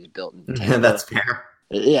know he's built in Tampa. That's fair.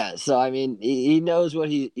 Yeah, so I mean, he knows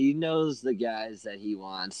he knows the guys that he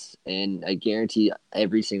wants, and I guarantee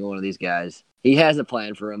every single one of these guys, he has a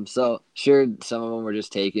plan for them. So sure, some of them were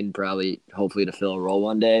just taken, probably, hopefully to fill a role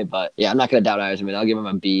one day. But yeah, I'm not gonna doubt Yzerman. I'll give him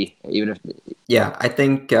a B, even if. Yeah, I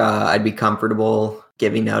think I'd be comfortable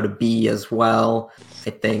giving out a B as well. I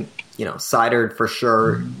think Seidert for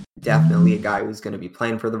sure, definitely a guy who's going to be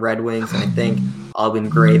playing for the Red Wings. And I think Albin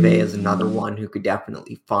Greve is another one who could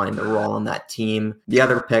definitely find a role on that team. The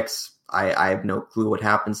other picks, I have no clue what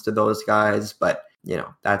happens to those guys, but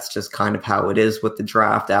that's just kind of how it is with the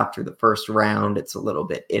draft. After the first round, it's a little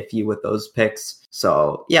bit iffy with those picks.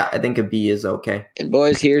 So, yeah, I think a B is okay. And,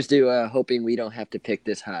 boys, here's to hoping we don't have to pick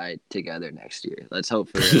this high together next year. Let's hope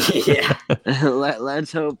for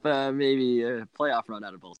let's hope maybe a playoff run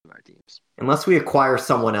out of both of our teams. Unless we acquire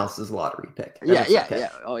someone else's lottery pick. Yeah.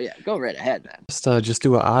 Oh, yeah. Go right ahead, man. Just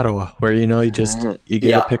do an Ottawa where, you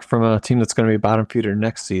get a pick from a team that's going to be bottom feeder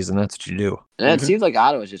next season. That's what you do. And it seems like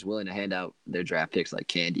Ottawa's just willing to hand out their draft picks like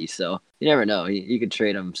candy. So you never know. You could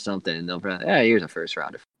trade them something and they'll probably, here's a first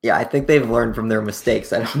rounder. Yeah, I think they've learned from their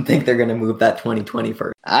mistakes. I don't think they're going to move that 2020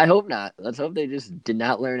 first. I hope not. Let's hope they just did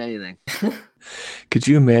not learn anything. Could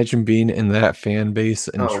you imagine being in that fan base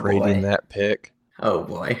and trading that pick? Oh,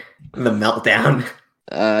 boy. The meltdown.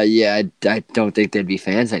 Yeah, I don't think they'd be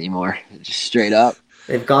fans anymore. Just straight up.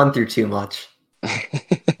 They've gone through too much.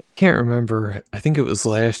 Can't remember. I think it was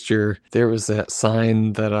last year. There was that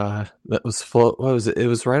sign that was full. What was it? It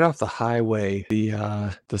was right off the highway.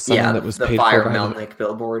 The sign that was the paid Fire for by Melnick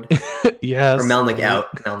billboard. Yes. Or Melnick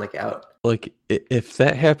out. Like if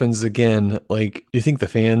that happens again, like, do you think the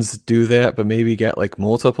fans do that, but maybe get like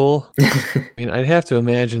multiple? I mean, I'd have to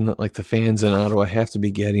imagine that like the fans in Ottawa have to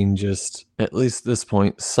be getting just, at least at this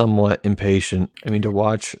point, somewhat impatient. I mean, to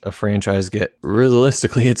watch a franchise get,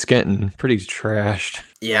 realistically, it's getting pretty trashed.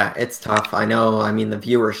 Yeah, it's tough. I know. I mean, the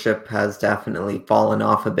viewership has definitely fallen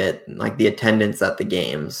off a bit. Like the attendance at the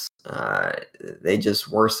games, they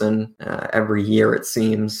just worsen every year, it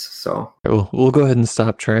seems. So We'll go ahead and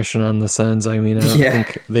stop trashing on the Sens. I mean, I don't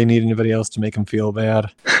think they need anybody else to make them feel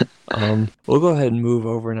bad. We'll go ahead and move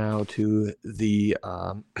over now to the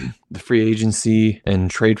free agency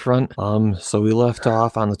and trade front. So we left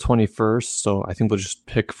off on the 21st. So I think we'll just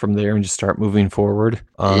pick from there and just start moving forward.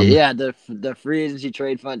 Yeah, the free agency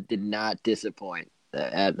trade front did not disappoint.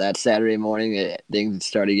 At that Saturday morning, things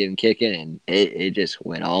started getting kicking, and it just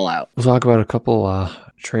went all out. We'll talk about a couple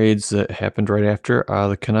trades that happened right after.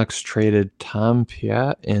 The Canucks traded Tom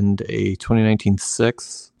Piat and a 2019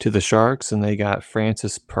 sixth to the Sharks, and they got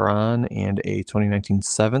Francis Perron and a 2019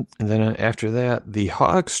 seventh. And then after that, the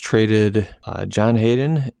Hawks traded John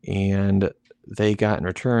Hayden, and they got in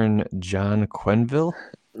return John Quenneville.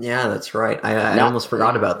 Yeah, that's right. I almost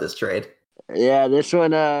forgot about this trade. Yeah, this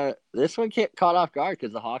one caught off guard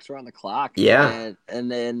because the Hawks were on the clock. Yeah,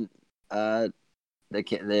 and then there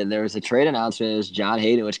was a trade announcement. It was John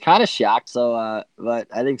Hayden, which kind of shocked. So, but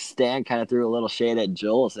I think Stan kind of threw a little shade at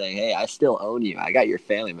Joel, saying, "Hey, I still own you. I got your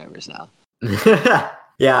family members now."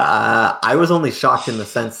 Yeah, I was only shocked in the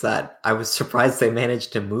sense that I was surprised they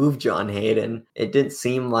managed to move John Hayden. It didn't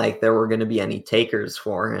seem like there were going to be any takers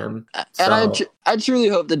for him. And I truly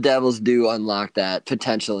hope the Devils do unlock that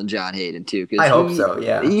potential in John Hayden too. I hope so.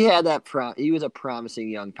 Yeah, he had that. He was a promising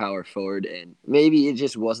young power forward, and maybe it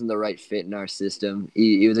just wasn't the right fit in our system.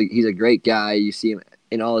 He's a great guy. You see him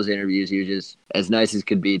in all his interviews, he was just as nice as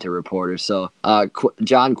could be to reporters. So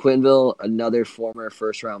John Quenneville, another former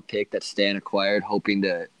first-round pick that Stan acquired, hoping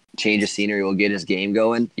to change the scenery, will get his game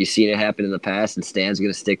going. You've seen it happen in the past, and Stan's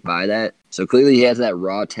going to stick by that. So clearly he has that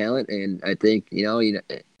raw talent, and I think,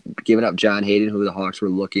 giving up John Hayden, who the Hawks were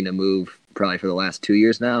looking to move probably for the last 2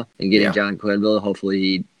 years now, and getting John Quenneville, hopefully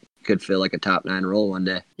he could fill like a top 9 role one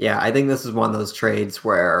day. Yeah, I think this is one of those trades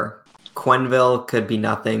where Quenneville could be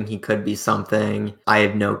nothing. He could be something. I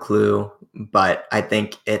have no clue, but I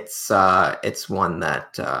think it's one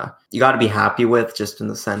that you got to be happy with, just in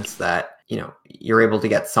the sense that, you're able to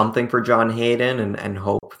get something for John Hayden and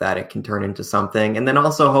hope that it can turn into something. And then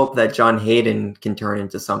also hope that John Hayden can turn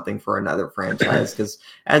into something for another franchise. Because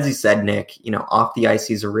as you said, Nick, off the ice,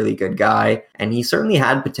 he's a really good guy. And he certainly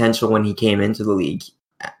had potential when he came into the league.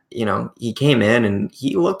 He came in and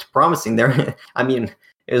he looked promising there. I mean,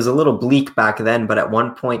 it was a little bleak back then, but at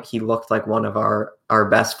one point he looked like one of our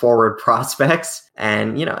best forward prospects.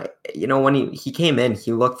 And, when he came in,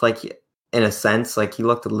 he looked like, in a sense, like he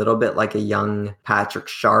looked a little bit like a young Patrick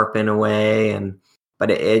Sharp in a way. But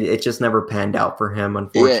it just never panned out for him,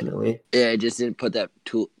 unfortunately. Yeah, it just didn't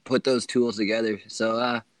put those tools together.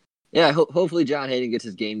 So, hopefully John Hayden gets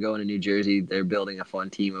his game going in New Jersey. They're building a fun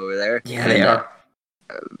team over there. Yeah, they are.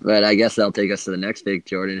 But I guess that'll take us to the next pick,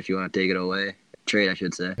 Jordan, if you want to take it away. Trade, I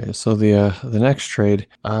should say. Okay, so the next trade,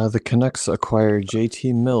 the Canucks acquired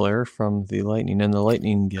JT Miller from the Lightning, and the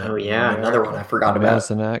Lightning get another one I forgot about.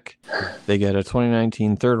 Mazenek. They get a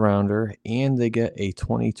 2019 third rounder, and they get a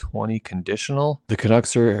 2020 conditional. The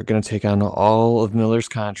Canucks are going to take on all of Miller's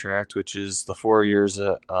contract, which is the 4 years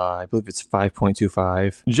at I believe it's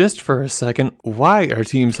 5.25. Just for a second, why are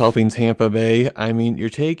teams helping Tampa Bay? I mean, you're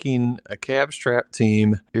taking a cap strap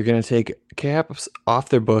team, you're going to take caps off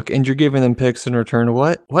their book, and you're giving them picks in return.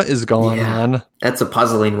 What is going on? That's a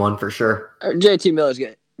puzzling one for sure. JT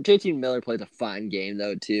Miller plays a fine game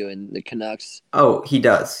though too, and the Canucks. Oh, he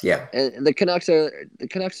does, yeah. And the Canucks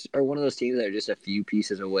are one of those teams that are just a few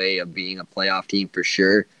pieces away of being a playoff team for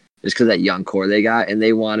sure, just because that young core they got, and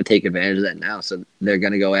they want to take advantage of that now. So they're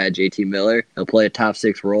going to go add JT Miller. He'll play a top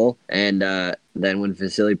 6 role, and then when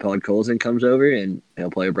Vasily Podkolzin comes over, and he'll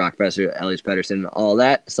play with Brock Besser, Elias Pettersson, and all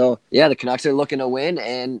that. So yeah, the Canucks are looking to win,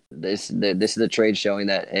 and this is a trade showing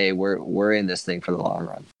that, hey, we're in this thing for the long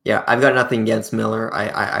run. Yeah, I've got nothing against Miller.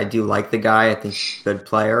 I do like the guy. I think he's a good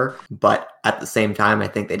player, but at the same time, I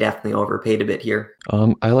think they definitely overpaid a bit here.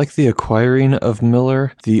 I like the acquiring of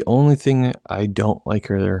Miller. The only thing I don't like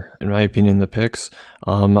are, in my opinion, the picks.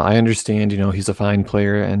 I understand, he's a fine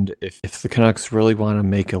player, and if the Canucks really want to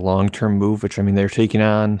make a long-term move, which, I mean, they're taking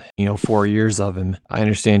on, 4 years of him, I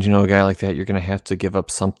understand, a guy like that, you're going to have to give up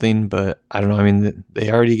something, but I don't know. I mean,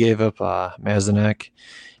 they already gave up Mazenek,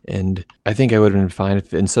 and I think I would have been fine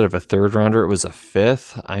if instead of a third rounder, it was a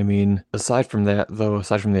fifth. I mean, aside from that, though,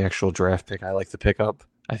 aside from the actual draft pick, I like the pickup.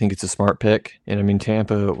 I think it's a smart pick. And I mean,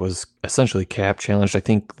 Tampa was essentially cap challenged. I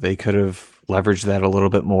think they could have leveraged that a little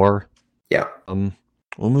bit more. Yeah.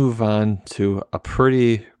 We'll move on to a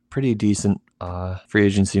pretty decent free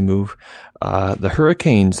agency move. The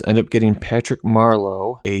Hurricanes end up getting Patrick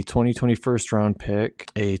Marleau, a 2020 first round pick,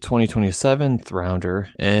 a 2027 rounder,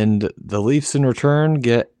 and the Leafs in return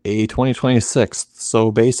get a 2026.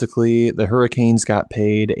 So basically, the Hurricanes got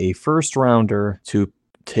paid a first rounder to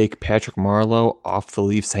take Patrick Marleau off the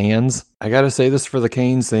Leafs' hands. I gotta say this for the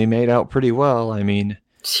Canes, they made out pretty well. I mean,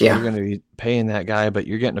 Yeah. you're going to be paying that guy, but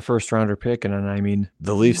you're getting a first rounder pick. And I mean,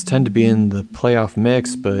 the Leafs tend to be in the playoff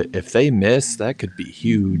mix, but if they miss, that could be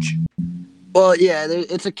huge. Well, yeah,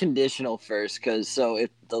 it's a conditional first because if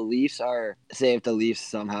the Leafs if the Leafs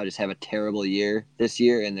somehow just have a terrible year this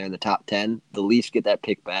year and they're in the top 10, the Leafs get that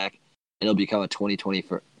pick back and it'll become a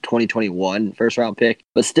 2021 first round pick.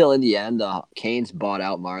 But still, in the end, the Canes bought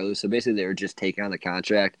out Marleau, so basically they were just taking on the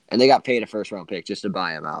contract, and they got paid a first round pick just to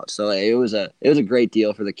buy him out. So it was a great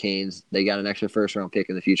deal for the Canes. They got an extra first round pick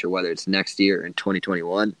in the future, whether it's next year or in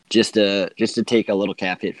 2021, just to take a little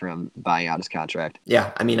cap hit from buying out his contract.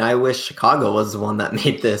 Yeah, I mean, I wish Chicago was the one that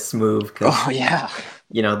made this move. Oh yeah.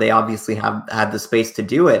 They obviously have had the space to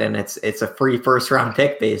do it, and it's a free first round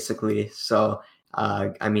pick basically. So.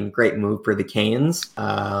 I mean, great move for the Canes,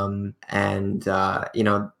 and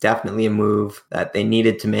definitely a move that they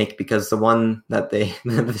needed to make because the one that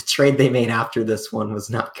the trade they made after this one was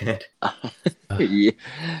not good. Yeah.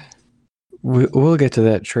 We'll get to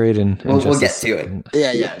that trade and we'll get to it.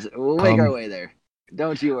 Yeah, we'll make our way there.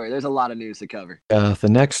 Don't you worry. There's a lot of news to cover. The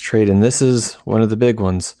next trade, and this is one of the big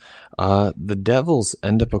ones. The Devils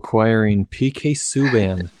end up acquiring PK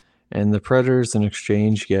Subban, and the Predators in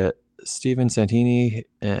exchange get Steven Santini,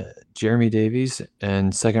 Jeremy Davies,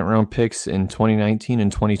 and second-round picks in 2019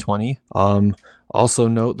 and 2020. Also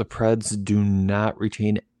note the Preds do not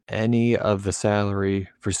retain any of the salary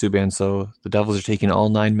for Subban, so the Devils are taking all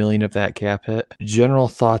 $9 million of that cap hit. General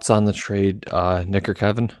thoughts on the trade, Nick or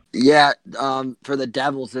Kevin? Yeah, for the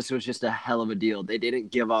Devils, this was just a hell of a deal. They didn't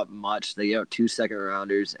give up much. They gave up 2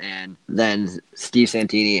 second-rounders, and then Steve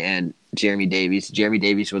Santini and Jeremy Davies. Jeremy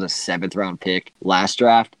Davies was a 7th-round pick last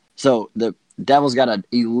draft. So the Devils got an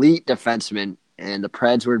elite defenseman, and the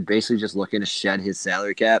Preds were basically just looking to shed his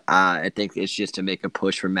salary cap. I think it's just to make a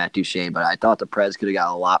push for Matt Duchene, but I thought the Preds could have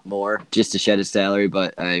got a lot more just to shed his salary.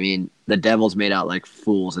 But, I mean, the Devils made out like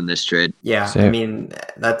fools in this trade. Yeah, I mean,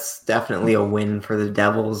 that's definitely a win for the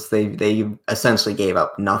Devils. They essentially gave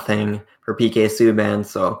up nothing for PK Subban,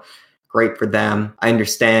 so great for them. I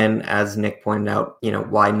understand, as Nick pointed out,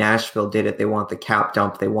 why Nashville did it. They want the cap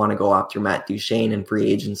dump. They want to go after Matt Duchene in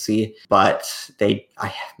free agency. But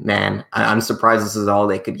I'm surprised this is all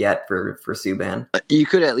they could get for Subban. You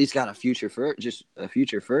could at least got a future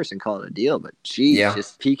first and call it a deal. But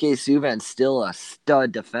just PK Subban's still a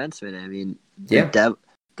stud defenseman. I mean,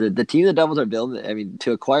 the team the Devils are building, I mean,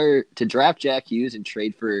 to draft Jack Hughes and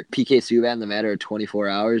trade for PK Subban in the matter of 24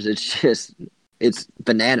 hours, it's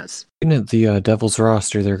bananas. Looking at the Devils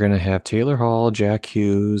roster, they're going to have Taylor Hall, Jack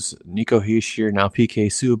Hughes, Nico Hischier, now PK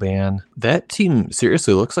Subban. That team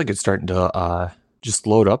seriously looks like it's starting to just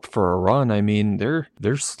load up for a run. I mean,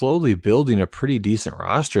 they're slowly building a pretty decent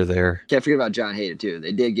roster there. Can't forget about John Hayden too.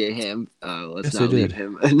 They did get him. Let's not leave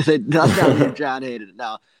him. Let's not leave John Hayden.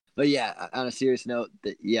 No, but yeah. On a serious note,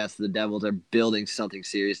 yes, the Devils are building something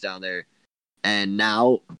serious down there, and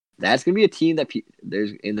now that's going to be a team that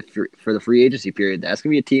for the free agency period, that's going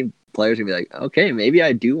to be a team players going to be like, okay, maybe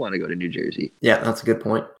I do want to go to New Jersey. Yeah, that's a good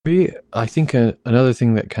point. I think another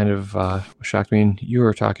thing that kind of shocked me, and you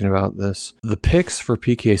were talking about this, the picks for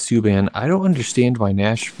PK Subban, I don't understand why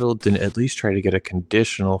Nashville didn't at least try to get a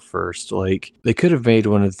conditional first. Like, they could have made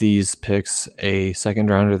one of these picks a second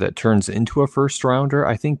rounder that turns into a first rounder.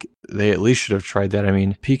 I think they at least should have tried that. I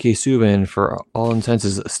mean, PK Subban, for all intents,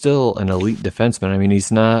 is still an elite defenseman. I mean,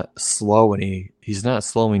 he's not slow and he's not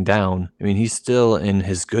slowing down. I mean, he's still in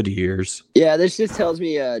his good years. Yeah, this just tells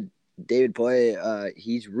me David Poile,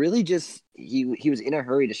 he's really just he was in a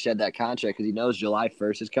hurry to shed that contract because he knows July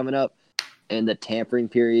 1st is coming up, and the tampering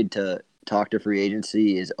period to talk to free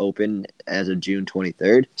agency is open as of June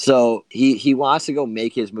 23rd. So he wants to go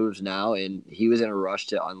make his moves now, and he was in a rush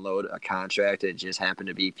to unload a contract. It just happened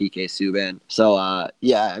to be PK Subban. So, I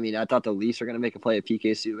mean, I thought the Leafs were going to make a play at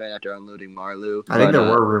PK Subban after unloading Marleau. I think there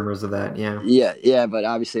were rumors of that, yeah. Yeah, but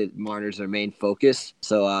obviously Marner's their main focus.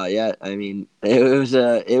 So, I mean,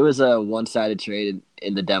 it was a one-sided trade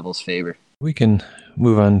in the Devils' favor. We can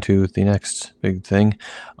move on to the next big thing,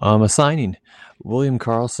 a signing. William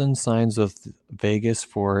Karlsson signs with Vegas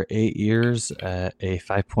for 8 years at a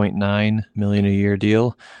 $5.9 million a year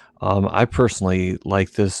deal. I personally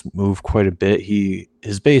like this move quite a bit. He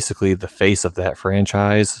is basically the face of that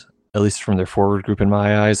franchise, at least from their forward group in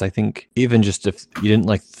my eyes. I think even just if you didn't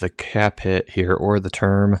like the cap hit here or the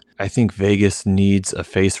term, I think Vegas needs a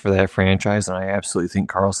face for that franchise, and I absolutely think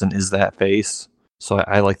Karlsson is that face. So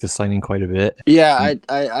I like the signing quite a bit. Yeah,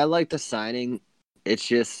 I like the signing. It's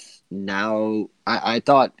just now I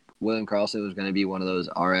thought William Karlsson was going to be one of those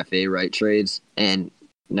RFA right trades, and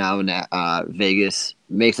now Vegas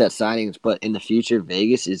makes that signing. But in the future,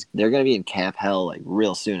 they're going to be in cap hell like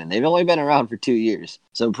real soon, and they've only been around for 2 years.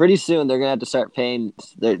 So pretty soon they're going to have to start paying.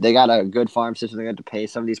 They got a good farm system. They're going to have to pay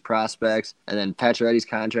some of these prospects, and then Pacioretty's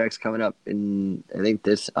contract's coming up in I think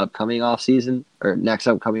this upcoming offseason or next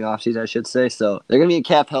upcoming offseason, I should say. So they're going to be in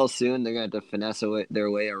cap hell soon. They're going to have to finesse their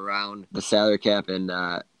way around the salary cap, and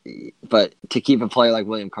but to keep a player like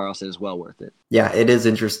William Karlsson is well worth it. Yeah, it is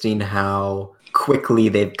interesting how quickly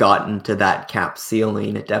they've gotten to that cap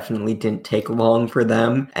ceiling. It definitely didn't take long for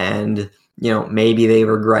them, and maybe they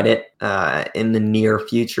regret it in the near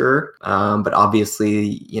future. But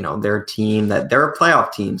obviously, they're a team they're a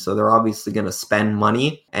playoff team, so they're obviously going to spend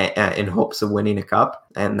money in hopes of winning a cup,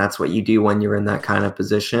 and that's what you do when you're in that kind of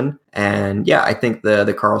position. And yeah, I think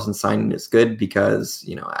the Karlsson signing is good because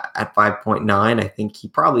at 5.9, I think he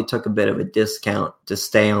probably took a bit of a discount to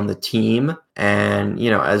stay on the team. And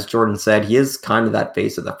as Jordan said, he is kind of that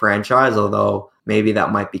face of the franchise, although maybe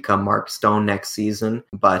that might become Mark Stone next season.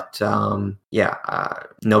 But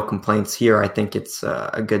no complaints here. I think it's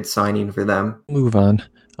a good signing for them. Move on.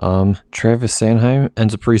 Travis Sanheim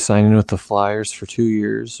ends up re-signing with the Flyers for 2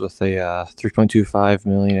 years with a $3.25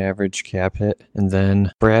 million average cap hit. And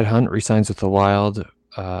then Brad Hunt re-signs with the Wild,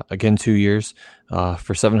 again 2 years,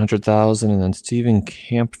 for $700,000. And then Steven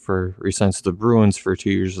Kampfer re-signs with the Bruins for 2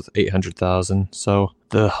 years with $800,000. So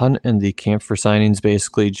the Hunt and the Kampfer signings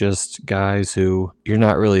basically just guys who you're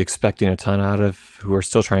not really expecting a ton out of, who are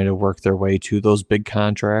still trying to work their way to those big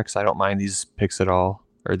contracts. I don't mind these picks at all,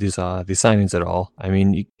 or these signings at all. I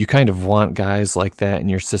mean, you kind of want guys like that in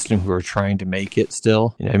your system who are trying to make it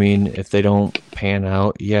still. I mean, if they don't pan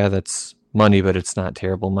out, yeah, that's money, but it's not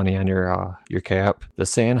terrible money on your cap. The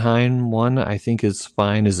Sanheim one, I think, is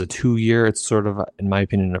fine as a 2-year. It's sort of, in my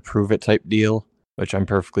opinion, a prove it type deal, which I'm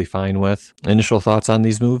perfectly fine with. Initial thoughts on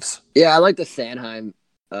these moves? Yeah, I like the Sanheim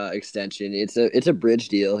extension. It's a bridge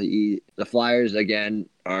deal. The Flyers again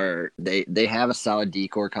they have a solid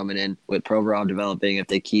decor coming in with Provorov developing if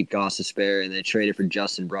they keep Gostisbehere, and they traded for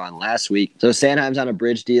Justin Braun last week. So Sanheim's on a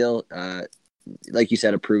bridge deal. Like you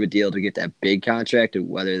said, a prove it deal to get that big contract,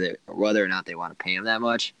 whether or not they want to pay him that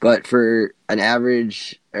much. But for an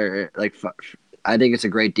average, or I think it's a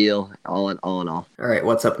great deal, all in all. All right,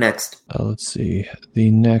 what's up next? Let's see.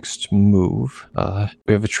 The next move.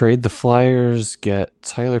 We have a trade. The Flyers get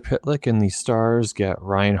Tyler Pitlick, and the Stars get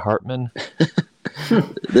Ryan Hartman.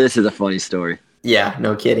 This is a funny story. Yeah,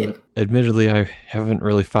 no kidding. Admittedly, I haven't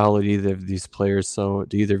really followed either of these players, so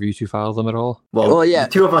do either of you two follow them at all? Well yeah.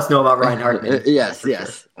 The two of us know about Ryan Hartman. Yes.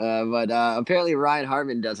 But apparently Ryan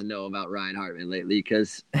Hartman doesn't know about Ryan Hartman lately,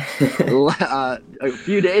 because a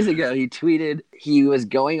few days ago he tweeted he was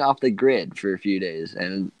going off the grid for a few days.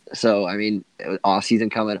 And so, I mean, off-season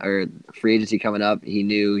coming, or free agency coming up, he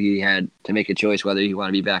knew he had to make a choice whether he wanted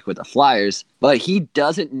to be back with the Flyers. But he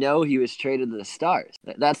doesn't know he was traded to the Stars.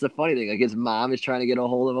 That's the funny thing. Like, his mom is trying to get a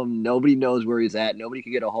hold of him. Nobody knows where he's at. Nobody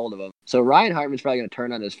can get a hold of him. So Ryan Hartman's probably going to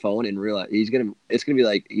turn on his phone and realize it's going to be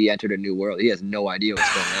like he entered a new world. He has no idea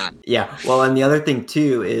what's going on. Yeah. Well, and the other thing,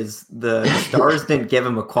 too, is the Stars didn't give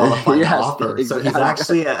him a qualifying offer. Exactly. So he's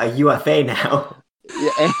actually a UFA now.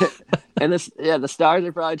 Yeah, and the Stars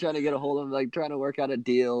are probably trying to get a hold of him, like trying to work out a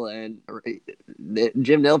deal, and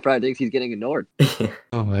Jim Nill probably thinks he's getting ignored.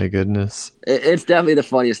 Oh my goodness! It's definitely the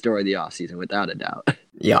funniest story of the offseason, without a doubt.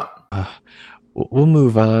 Yeah. We'll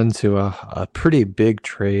move on to a pretty big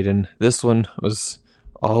trade, and this one was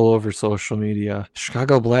all over social media.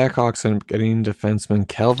 Chicago Blackhawks end up getting defenseman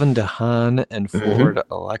Calvin DeHaan and forward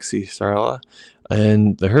Alexei Sarla.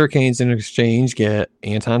 And the Hurricanes, in exchange, get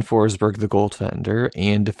Anton Forsberg, the goaltender,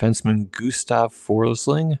 and defenseman Gustav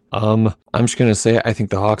Forsling. I'm just going to say, I think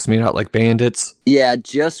the Hawks made out like bandits. Yeah,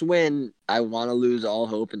 just when I want to lose all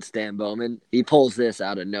hope in Stan Bowman, he pulls this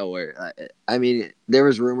out of nowhere. I mean,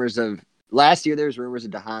 last year there was rumors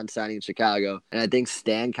of DeHaan signing in Chicago, and I think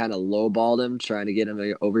Stan kind of lowballed him, trying to get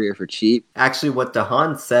him over here for cheap. Actually, what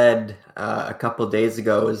DeHaan said a couple of days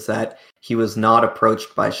ago is that he was not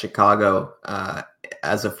approached by Chicago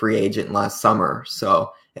as a free agent last summer.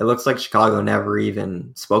 So it looks like Chicago never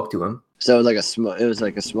even spoke to him. So it was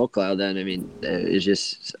like a smoke cloud then. I mean, it's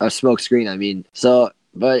just a smoke screen. I mean,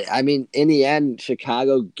 in the end,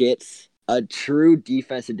 Chicago gets a true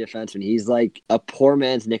defensive defenseman. He's like a poor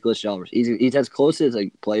man's Nicholas Hjalmarsson. He's as close as a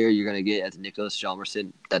player you're going to get as Nicholas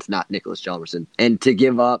Hjalmarsson. That's not Nicholas Hjalmarsson. And to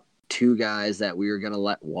give up two guys that we were going to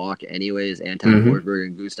let walk anyways, Anton Forsberg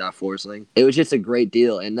and Gustav Forsling. It was just a great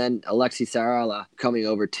deal. And then Alexi Saarela coming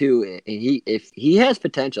over too. And if he has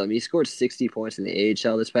potential. I mean, he scored 60 points in the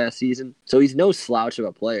AHL this past season. So he's no slouch of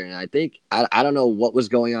a player. And I think, I don't know what was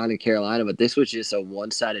going on in Carolina, but this was just a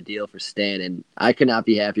one-sided deal for Stan. And I could not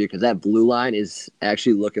be happier because that blue line is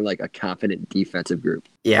actually looking like a confident defensive group.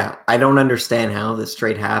 Yeah, I don't understand how this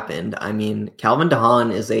trade happened. I mean, Calvin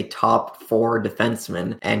DeHaan is a top 4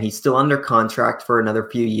 defenseman, and he's still under contract for another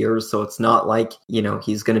few years, so it's not like,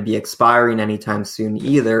 he's going to be expiring anytime soon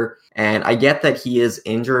either. And I get that he is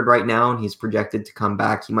injured right now, and he's projected to come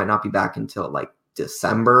back. He might not be back until,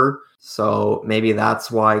 December, so maybe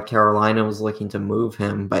that's why Carolina was looking to move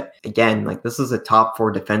him. But again, this is a top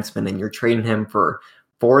 4 defenseman, and you're trading him for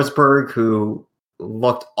Forsberg, who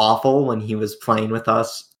looked awful when he was playing with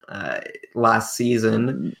us last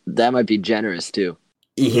season. That might be generous too.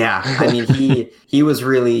 Yeah, I mean, he was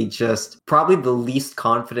really just probably the least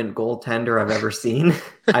confident goaltender I've ever seen.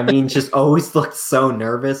 I mean, just always looked so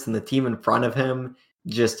nervous, and the team in front of him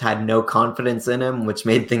just had no confidence in him, which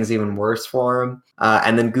made things even worse for him.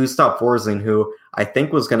 And then Gustav Forsling, who I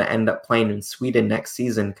think was going to end up playing in Sweden next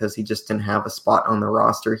season because he just didn't have a spot on the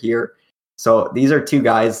roster here. So these are two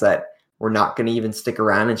guys that were not going to even stick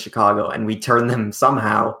around in Chicago, and we turned them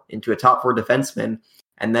somehow into a top 4 defenseman.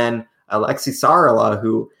 And then Alexi Saarela,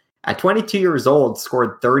 who at 22 years old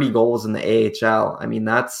scored 30 goals in the AHL. I mean,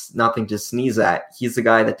 that's nothing to sneeze at. He's a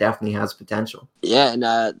guy that definitely has potential. Yeah, and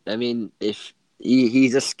I mean, if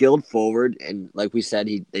he's a skilled forward, and like we said,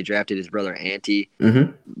 they drafted his brother Antti.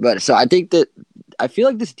 Mm-hmm. But so I feel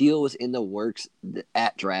like this deal was in the works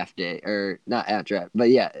at draft day, or not at draft, but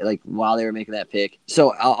yeah, while they were making that pick.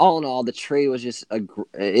 So all in all, the trade was just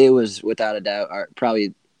it was without a doubt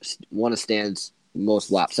probably one of Stan's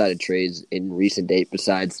most lopsided trades in recent date,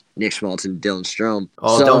 besides Nick Schmaltz and Dylan Strome.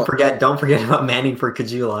 Oh, so, don't forget about Manning for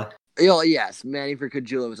Kajula. Oh yes, Manning for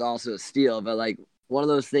Kajula was also a steal, but one of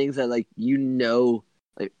those things that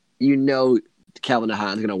Calvin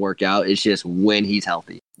DeHaan's gonna work out. It's just when he's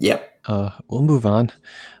healthy. Yep. We'll move on.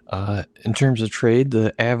 In terms of trade,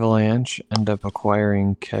 the Avalanche end up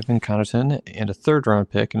acquiring Kevin Connaughton and a 3rd-round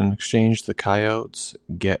pick, and in exchange, the Coyotes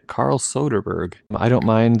get Carl Soderberg. I don't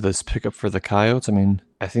mind this pickup for the Coyotes. I mean,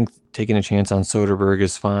 I think taking a chance on Soderberg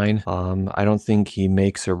is fine. I don't think he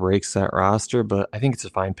makes or breaks that roster, but I think it's a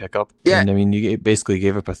fine pickup. Yeah. And I mean, you basically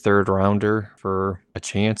gave up a 3rd-rounder for a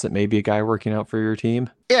chance at maybe a guy working out for your team.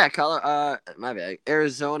 Yeah, my bad.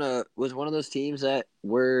 Arizona was one of those teams that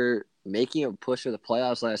were making a push for the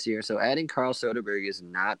playoffs last year, so adding Carl Soderberg is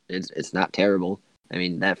not terrible. I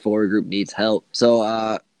mean, that forward group needs help. So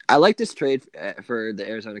I like this trade for the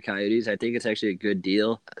Arizona Coyotes. I think it's actually a good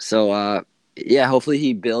deal. So yeah, hopefully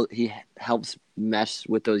he helps mesh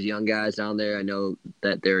with those young guys down there. I know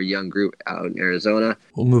that they're a young group out in Arizona.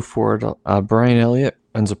 We'll move forward. Brian Elliott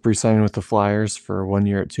ends up re-signing with the Flyers for 1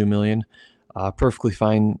 year at $2 million. Perfectly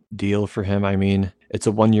fine deal for him. I mean, it's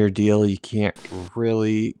a 1 year deal. You can't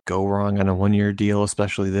really go wrong on a 1 year deal,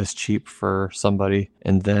 especially this cheap for somebody.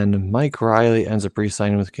 And then Mike Riley ends up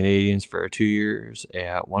re-signing with Canadians for 2 years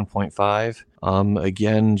at 1.5.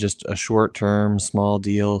 Again, just a short-term, small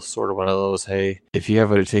deal, sort of one of those, hey, if you have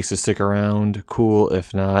what it takes to stick around, cool.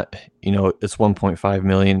 If not, it's 1.5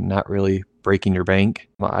 million, not really breaking your bank.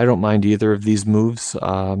 I don't mind either of these moves.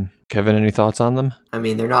 Kevin, any thoughts on them? I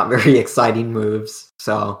mean, they're not very exciting moves,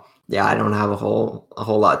 so yeah, I don't have a whole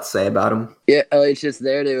lot to say about them. Yeah, it's just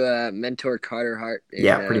there to mentor Carter Hart. And,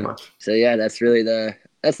 yeah, pretty much. So yeah, that's really the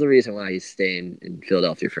reason why he's staying in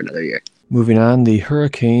Philadelphia for another year. Moving on, the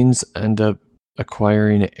Hurricanes end up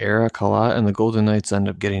acquiring Erik Halat, and the Golden Knights end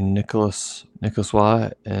up getting Nicholas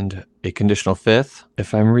Watt and a conditional 5th.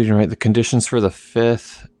 If I'm reading right, the conditions for the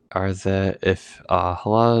 5th are that if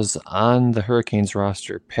Halat is on the Hurricanes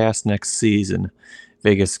roster past next season,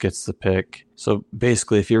 Vegas gets the pick. So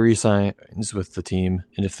basically, if he re-signs with the team,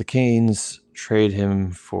 and if the Canes trade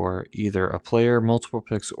him for either a player, multiple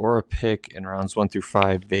picks, or a pick in rounds 1 through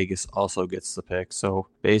 5, Vegas also gets the pick. So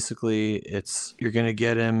basically, you're going to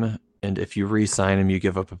get him, and if you re-sign him, you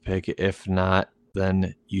give up a pick. If not,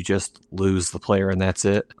 then you just lose the player, and that's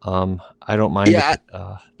it. I don't mind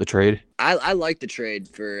the trade. I like the trade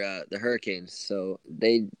for the Hurricanes. So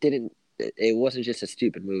they it wasn't just a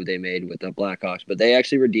stupid move they made with the Blackhawks, but they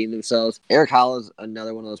actually redeemed themselves. Erik Haula's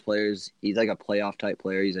another one of those players. He's like a playoff type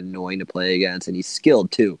player. He's annoying to play against, and he's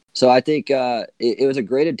skilled too. So I think it was a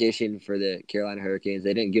great addition for the Carolina Hurricanes.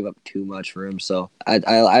 They didn't give up too much for him, so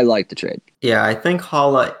I like the trade. Yeah, I think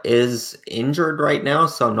Haula is injured right now,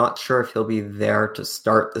 so I'm not sure if he'll be there to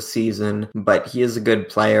start the season, but he is a good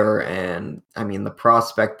player, and I mean, the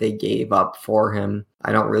prospect they gave up for him,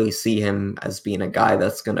 I don't really see him as being a guy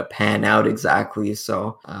that's going to pan out exactly.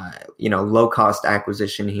 So, low-cost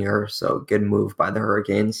acquisition here, so good move by the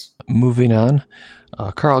Hurricanes. Moving on,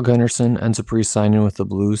 Carl Gunnarsson ends up re-signing with the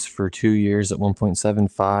Blues for 2 years at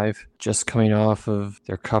 $1.75. Just coming off of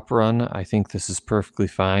their cup run, I think this is perfectly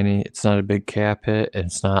fine. It's not a big cap hit, and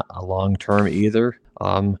it's not a long-term either.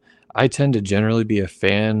 I tend to generally be a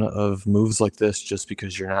fan of moves like this just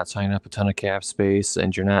because you're not tying up a ton of cap space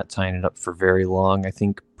and you're not tying it up for very long. I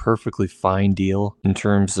think perfectly fine deal in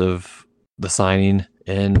terms of the signing,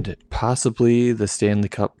 and possibly the Stanley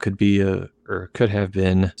Cup could have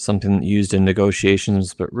been something used in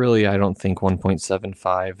negotiations, but really I don't think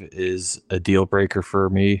 1.75 is a deal breaker for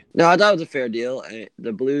me. No, I thought it was a fair deal.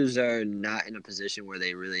 The Blues are not in a position where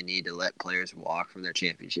they really need to let players walk from their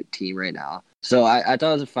championship team right now. So I thought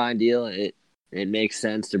it was a fine deal. It makes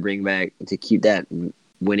sense to keep that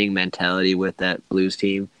winning mentality with that Blues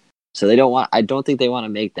team. So I don't think they want to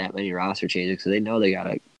make that many roster changes because they know they got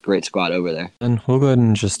a great squad over there. And we'll go ahead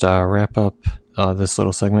and just wrap up this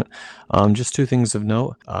little segment. Just two things of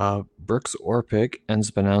note. Brooks Orpik ends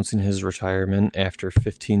up announcing his retirement after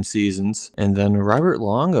 15 seasons. And then Robert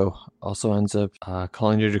Luongo also ends up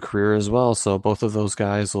calling it a career as well. So both of those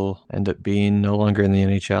guys will end up being no longer in the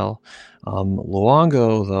NHL.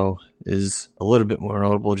 Luongo, though, is a little bit more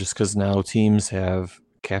notable just because now teams have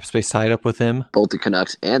cap space tied up with him. Both the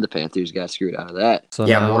Canucks and the Panthers got screwed out of that. So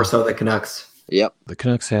yeah, more so the Canucks. Yep. The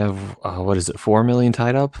Canucks have, $4 million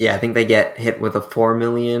tied up? Yeah, I think they get hit with a $4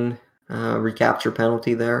 million recapture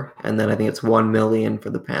penalty there, and then I think it's $1 million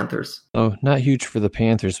for the Panthers. Oh, not huge for the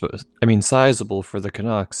Panthers, but I mean sizable for the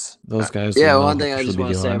Canucks. Those guys. Yeah, one thing I just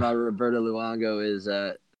want to say about Roberto Luongo is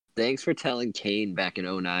thanks for telling Kane back in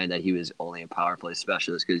 2009 that he was only a power play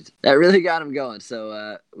specialist, because that really got him going.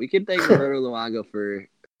 So we can thank Roberto Luongo for.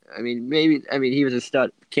 He was a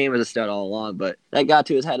stud. Kane was a stud all along, but that got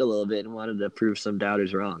to his head a little bit and wanted to prove some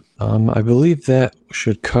doubters wrong. I believe that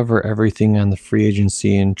should cover everything on the free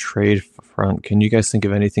agency and trade front. Can you guys think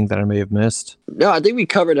of anything that I may have missed? No, I think we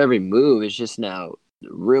covered every move. It's just now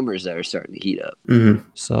rumors that are starting to heat up. Mm-hmm.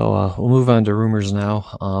 So we'll move on to rumors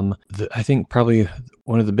now. I think probably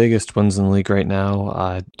one of the biggest ones in the league right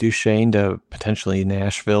now, Duchesne to potentially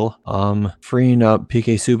Nashville. Freeing up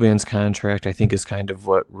PK Subban's contract, I think, is kind of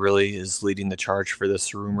what really is leading the charge for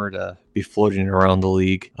this rumor to be floating around the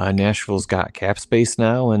league. Nashville's got cap space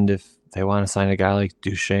now, and if they want to sign a guy like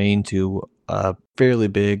Duchesne to a fairly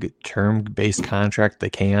big term-based contract, they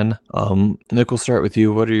can. Nick, we'll start with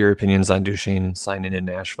you. What are your opinions on Duchesne signing in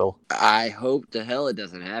Nashville? I hope the hell it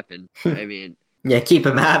doesn't happen. I mean, yeah, keep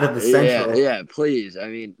him out of the Central. Yeah, please. I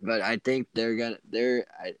mean, but I think they're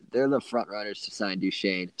the front runners to sign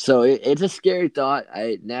Duchesne. So it's a scary thought.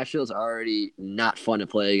 Nashville's already not fun to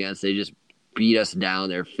play against. They just beat us down,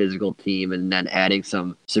 their physical team, and then adding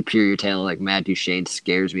some superior talent like Matt Duchesne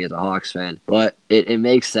scares me as a Hawks fan. But it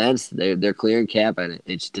makes sense. They're clearing cap, and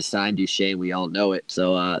it's to sign Duchesne. We all know it.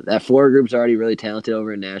 So that forward group's already really talented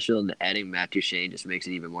over in Nashville, and adding Matt Duchesne just makes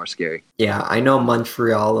it even more scary. Yeah, I know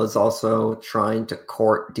Montreal is also trying to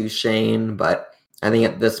court Duchesne, but I think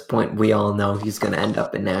at this point we all know he's going to end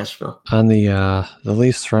up in Nashville. On the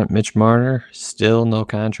Leafs front, Mitch Marner, still no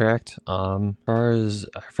contract. As far as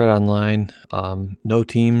I've read online, no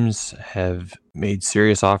teams have made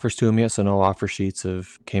serious offers to him yet, so no offer sheets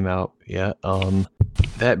have came out yet.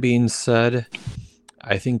 That being said,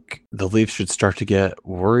 I think the Leafs should start to get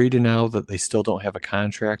worried now that they still don't have a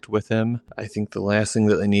contract with him. I think the last thing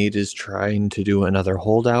that they need is trying to do another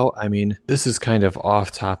holdout. I mean, this is kind of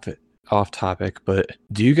off topic, but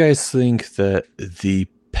do you guys think that the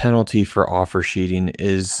penalty for offer sheeting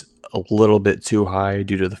is a little bit too high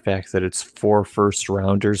due to the fact that it's 4 first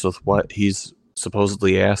rounders with what he's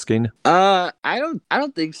supposedly asking? I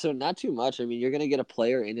don't think so. Not too much. I mean, you're gonna get a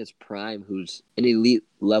player in his prime who's an elite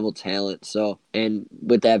level talent. So, and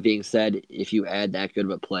with that being said, if you add that good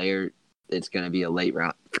of a player, it's gonna be a late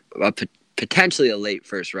round, potentially a late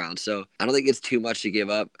first round. So I don't think it's too much to give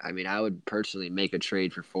up. I mean, I would personally make a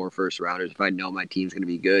trade for 4 first rounders if I know my team's going to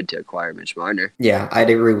be good to acquire Mitch Marner. Yeah, I'd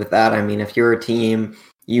agree with that. I mean, if you're a team,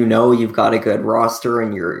 you've got a good roster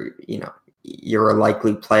and you're a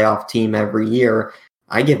likely playoff team every year,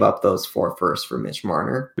 I give up those 4 firsts for Mitch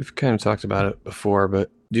Marner. We've kind of talked about it before, but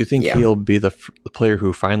Do you think Yeah. he'll be the player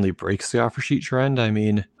who finally breaks the offer sheet trend? I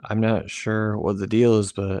mean, I'm not sure what the deal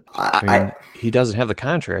is, but I mean, he doesn't have the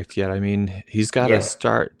contract yet. I mean, he's got to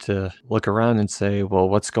start to look around and say, well,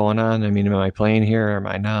 what's going on? I mean, am I playing here or am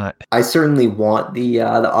I not? I certainly want the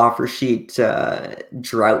offer sheet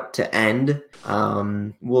drought to end.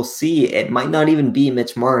 We'll see. It might not even be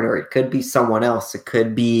Mitch Marner. It could be someone else. It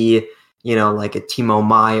could be, like a Timo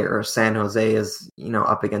Meier or San Jose is,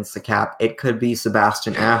 up against the cap. It could be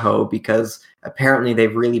Sebastian Aho because apparently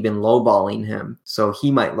they've really been lowballing him. So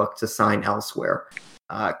he might look to sign elsewhere.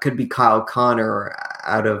 Could be Kyle Connor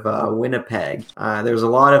out of Winnipeg. There's a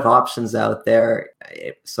lot of options out there.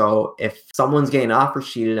 So if someone's getting offer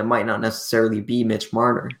sheeted, it might not necessarily be Mitch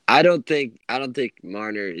Marner. I don't think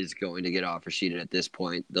Marner is going to get offer sheeted at this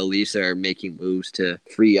point. The Leafs are making moves to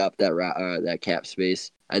free up that cap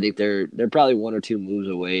space. I think they're probably one or two moves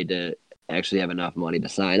away to actually have enough money to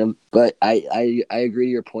sign him. But I agree to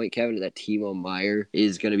your point, Kevin, that Timo Meier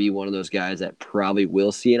is going to be one of those guys that probably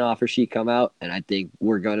will see an offer sheet come out. And I think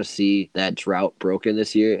we're going to see that drought broken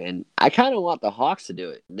this year. And I kind of want the Hawks to do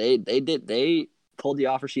it. They pulled the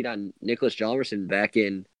offer sheet on Nicholas Hjalmarsson back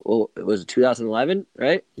in, it was 2011,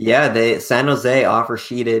 right? Yeah, San Jose offer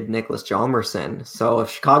sheeted Nicholas Hjalmarsson. So if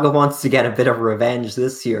Chicago wants to get a bit of revenge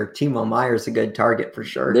this year, Timo Meier's a good target for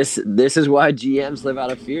sure. This is why GMs live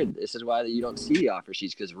out of fear. This is why you don't see the offer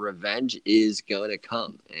sheets, because revenge is going to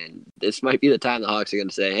come. And this might be the time the Hawks are going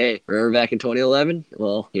to say, hey, remember back in 2011?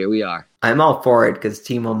 Well, here we are. I'm all for it because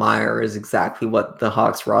Timo Meier is exactly what the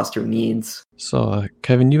Hawks roster needs. So,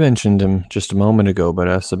 Kevin, you mentioned him just a moment ago,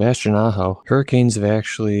 but Sebastian Aho, Hurricanes have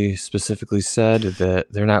actually specifically said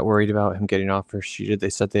that they're not worried about him getting offer sheeted.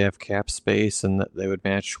 They said they have cap space and that they would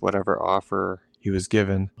match whatever offer he was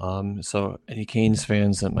given. So any Canes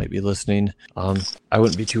fans that might be listening, I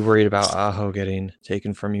wouldn't be too worried about Aho getting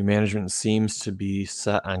taken from you. Management seems to be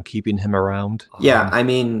set on keeping him around. Yeah, I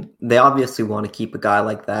mean, they obviously want to keep a guy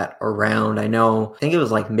like that around. I think it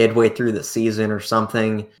was like midway through the season or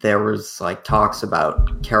something. There was like talks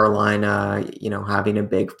about Carolina, having a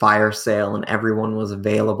big fire sale and everyone was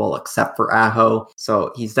available except for Aho.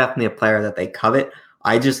 So he's definitely a player that they covet.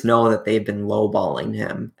 I just know that they've been lowballing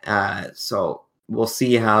him. So we'll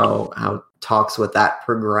see how talks with that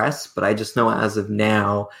progress. But I just know as of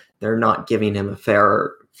now, they're not giving him a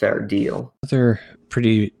fair deal. Another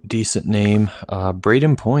pretty decent name,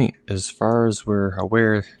 Braden Point. As far as we're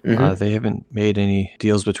aware, they haven't made any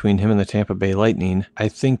deals between him and the Tampa Bay Lightning. I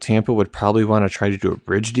think Tampa would probably want to try to do a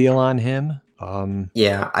bridge deal on him.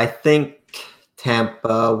 Yeah, I think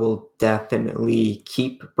Tampa will definitely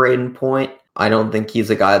keep Braden Point. I don't think he's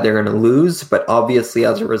a guy they're going to lose, but obviously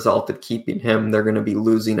as a result of keeping him, they're going to be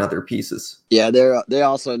losing other pieces. Yeah, they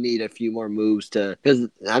also need a few more moves because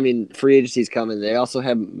free agency's coming. They also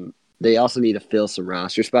need to fill some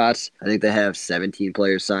roster spots. I think they have 17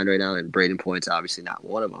 players signed right now, and Braden Point's obviously not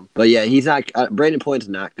one of them. But yeah, he's not. Braden Point's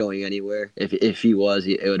not going anywhere. If he was,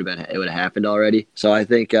 it would have happened already. So I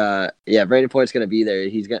think, Braden Point's going to be there.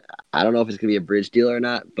 I don't know if it's going to be a bridge deal or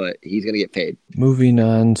not, but he's going to get paid. Moving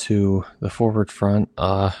on to the forward front,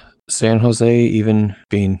 San Jose even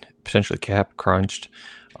being potentially cap crunched.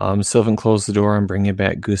 Sylvan closed the door on bringing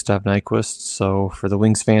back Gustav Nyquist. So for the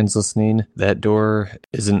Wings fans listening, that door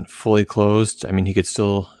isn't fully closed. I mean, he could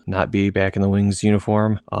still not be back in the Wings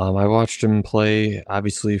uniform. I watched him play,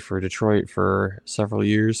 obviously, for Detroit for several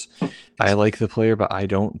years. I like the player, but I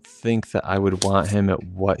don't think that I would want him at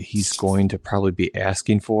what he's going to probably be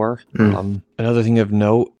asking for. Another thing of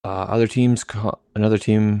note, another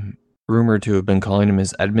team rumored to have been calling him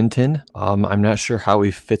is Edmonton. I'm not sure how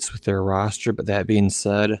he fits with their roster, but that being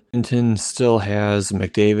said, Edmonton still has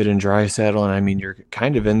McDavid and Draisaitl, and I mean, you're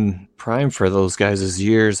kind of in prime for those guys'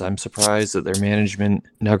 years. I'm surprised that their management,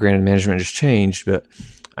 now granted management has changed, but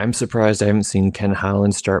I'm surprised I haven't seen Ken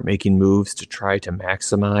Holland start making moves to try to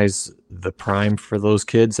maximize the prime for those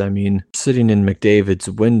kids. I mean, sitting in McDavid's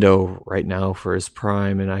window right now for his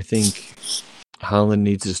prime, and I think Holland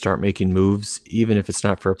needs to start making moves, even if it's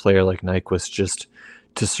not for a player like Nyquist, just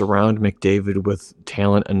to surround McDavid with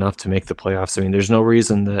talent enough to make the playoffs. I mean, there's no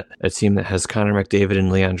reason that a team that has Connor McDavid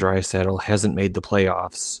and Leon Draisaitl hasn't made the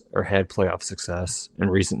playoffs or had playoff success in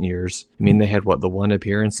recent years. I mean, they had the one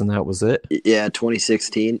appearance and that was it. Yeah,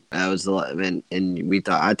 2016. That was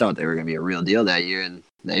I thought they were going to be a real deal that year, and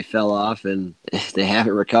they fell off and they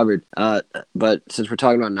haven't recovered. But since we're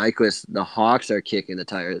talking about Nyquist, the Hawks are kicking the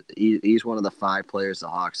tires. He's one of the five players the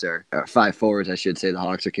Hawks or five forwards, I should say, the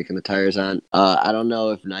Hawks are kicking the tires on. I don't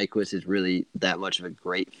know if Nyquist is really that much of a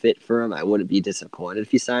great fit for him. I wouldn't be disappointed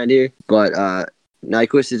if he signed here. But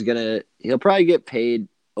Nyquist he'll probably get paid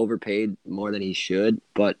overpaid more than he should,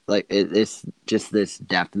 but like it's just this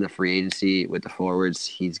depth in the free agency with the forwards.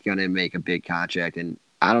 He's gonna make a big contract, and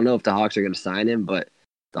I don't know if the Hawks are gonna sign him, but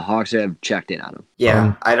the Hawks have checked in on him.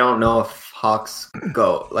 Yeah, I don't know if Hawks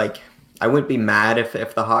go like. I wouldn't be mad if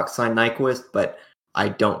the Hawks signed Nyquist, but I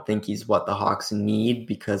don't think he's what the Hawks need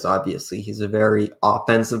because obviously he's a very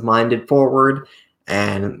offensive-minded forward,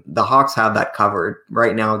 and the Hawks have that covered.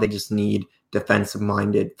 Right now, they just need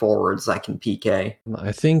defensive-minded forwards that can PK.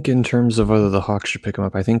 I think in terms of whether the Hawks should pick him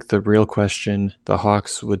up, I think the real question the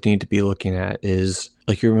Hawks would need to be looking at is,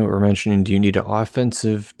 like you were mentioning, do you need an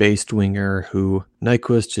offensive-based winger who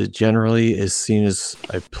Nyquist generally is seen as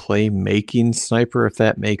a playmaking sniper, if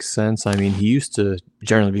that makes sense? I mean, he used to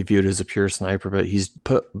generally be viewed as a pure sniper, but he's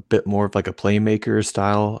put a bit more of like a playmaker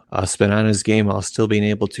style spin on his game while still being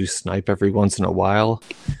able to snipe every once in a while.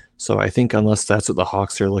 So I think unless that's what the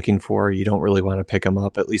Hawks are looking for, you don't really want to pick him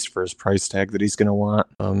up, at least for his price tag that he's going to want.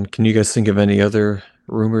 Can you guys think of any other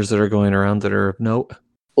rumors that are going around that are of note?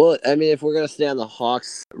 Well, I mean, if we're going to stay on the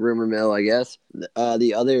Hawks rumor mill, I guess,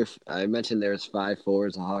 the other, I mentioned there's 5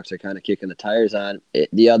 forwards the Hawks are kind of kicking the tires on.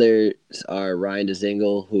 The others are Ryan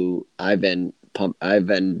Dzingel, who I've been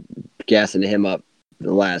gassing him up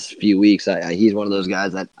the last few weeks. He's one of those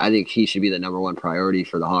guys that I think he should be the number one priority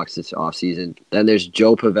for the Hawks this offseason. Then there's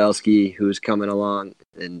Joe Pavelski, who's coming along,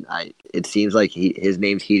 and it seems like his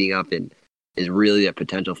name's heating up and is really a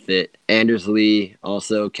potential fit. Anders Lee,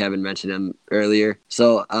 also, Kevin mentioned him earlier.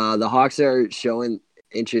 So the Hawks are showing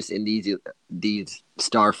interest in these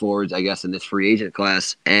star forwards, I guess, in this free agent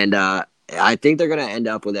class, and I think they're going to end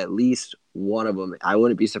up with at least one of them. I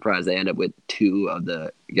wouldn't be surprised they end up with 2 of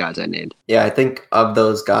the guys I named. Yeah, I think of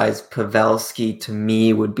those guys, Pavelski to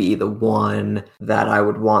me would be the one that I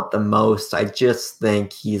would want the most. I just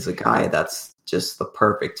think he's a guy that's just the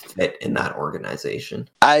perfect fit in that organization.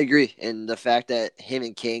 I agree. And the fact that him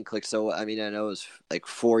and Kane clicked so well, I mean, I know it was like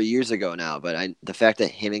 4 years ago now, but the fact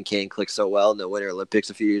that him and Kane clicked so well in the Winter Olympics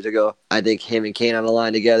a few years ago, I think him and Kane on the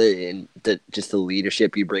line together and just the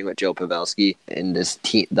leadership you bring with Joe Pavelski and this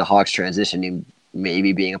team, the Hawks transitioning,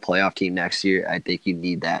 maybe being a playoff team next year, I think you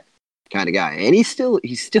need that kind of guy. And he's still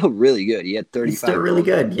really good. He had 35. He's still really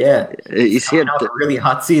good. Yeah. He's had a really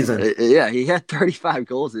hot season. Yeah, he had 35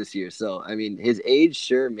 goals this year. So, I mean, his age,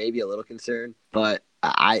 sure, maybe a little concern, but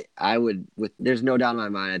I would, there's no doubt in my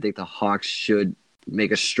mind, I think the Hawks should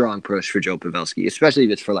make a strong push for Joe Pavelski, especially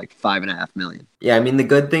if it's for like $5.5 million. Yeah, I mean, the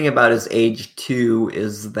good thing about his age too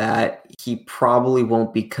is that he probably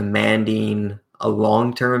won't be commanding a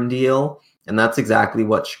long-term deal. And that's exactly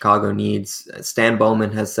what Chicago needs. Stan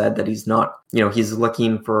Bowman has said that he's not, he's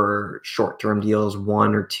looking for short-term deals,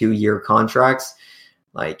 1 or 2 year contracts.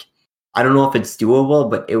 Like, I don't know if it's doable,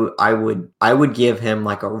 but I would give him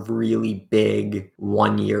like a really big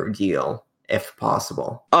 1 year deal if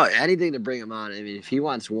possible. Oh, anything to bring him on. I mean, if he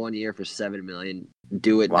wants 1 year for $7 million,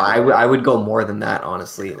 do it. Well, I would go more than that,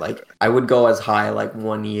 honestly. Like, I would go as high like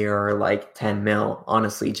 1 year, like 10 mil,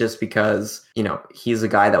 honestly, just because, he's a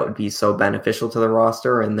guy that would be so beneficial to the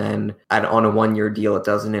roster. And then on a 1 year deal, it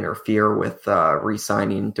doesn't interfere with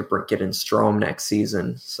re-signing DeBrincat and Strome next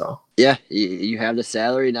season. So yeah, you have the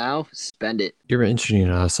salary now, spend it. You're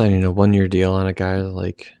mentioning signing a 1 year deal on a guy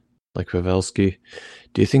like Pavelski.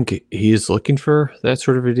 Do you think he's looking for that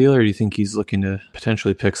sort of a deal, or do you think he's looking to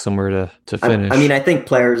potentially pick somewhere to finish? I mean, I think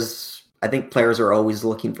players are always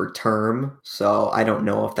looking for term, so I don't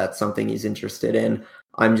know if that's something he's interested in.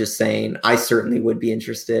 I'm just saying I certainly would be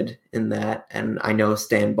interested in that, and I know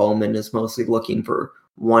Stan Bowman is mostly looking for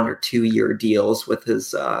 1 or 2 year deals with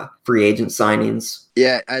his free agent signings.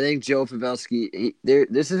 Yeah, I think Joe Pavelski,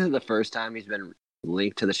 this isn't the first time he's been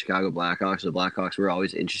linked to the Chicago Blackhawks. The Blackhawks were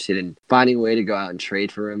always interested in finding a way to go out and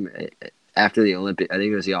trade for him after the Olympics. I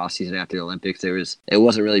think it was the offseason after the Olympics. It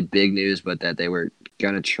wasn't really big news, but that they were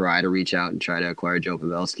going to try to reach out and try to acquire Joe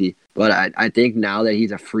Pavelski. But I think now that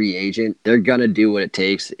he's a free agent, they're going to do what it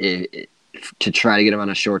takes to try to get him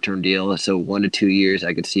on a short-term deal. So 1 to 2 years,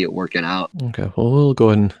 I could see it working out. Okay, well, we'll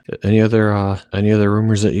go ahead. Any other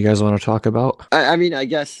rumors that you guys want to talk about? I mean, I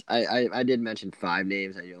guess I did mention 5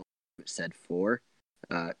 names. I said 4.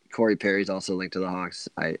 Corey Perry's also linked to the Hawks.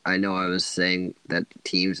 I know I was saying that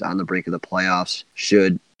teams on the brink of the playoffs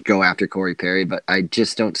should go after Corey Perry, but I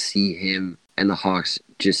just don't see him and the Hawks.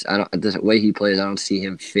 The way he plays, I don't see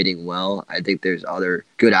him fitting well. I think there's other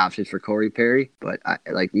good options for Corey Perry, but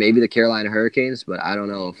maybe the Carolina Hurricanes, but I don't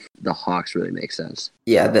know if the Hawks really make sense.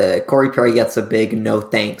 Yeah, the Corey Perry gets a big no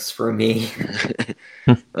thanks for me.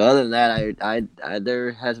 Other than that,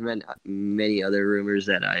 there has been many other rumors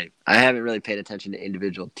that I haven't really paid attention to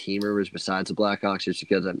individual team rumors besides the Blackhawks, just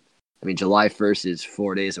because I mean, July 1st is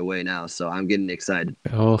 4 days away now, so I'm getting excited.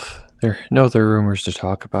 Well, if there are no other rumors to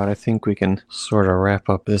talk about, I think we can sort of wrap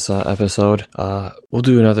up this episode. We'll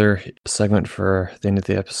do another segment for the end of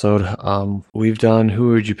the episode. We've done who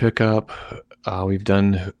would you pick up? We've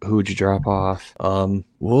done who would you drop off?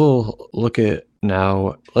 We'll look at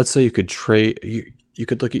now. Let's say you could trade. You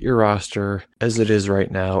could look at your roster as it is right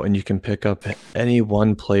now, and you can pick up any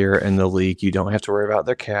one player in the league. You don't have to worry about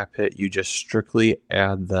their cap hit. You just strictly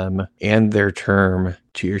add them and their term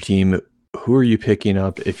to your team. Who are you picking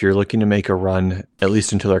up if you're looking to make a run, at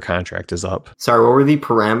least until their contract is up? Sorry, what were the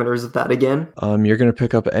parameters of that again? You're going to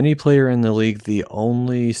pick up any player in the league. The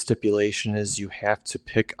only stipulation is you have to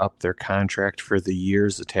pick up their contract for the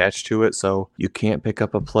years attached to it. So you can't pick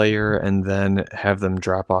up a player and then have them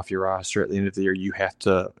drop off your roster at the end of the year. You have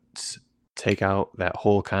to take out that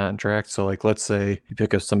whole contract. So like, let's say you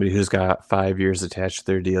pick up somebody who's got 5 years attached to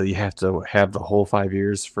their deal. You have to have the whole 5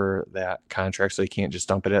 years for that contract. So you can't just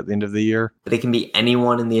dump it at the end of the year. But it can be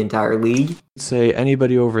anyone in the entire league? Say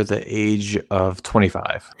anybody over the age of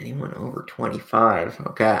 25. Anyone over 25.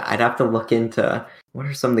 Okay, I'd have to look into what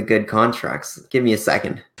are some of the good contracts. Give me a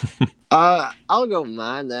second. I'll go with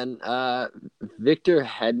mine then. Victor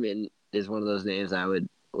Hedman is one of those names I wouldn't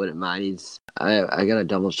mind. I gotta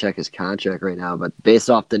double check his contract right now, but based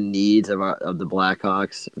off the needs of the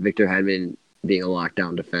Blackhawks, Victor Hedman being a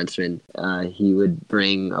lockdown defenseman, he would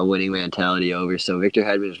bring a winning mentality over. So Victor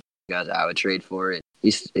Hedman is one of the guys I would trade for it.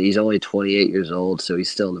 He's only 28 years old, so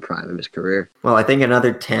he's still in the prime of his career. Well, I think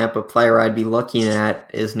another Tampa player I'd be looking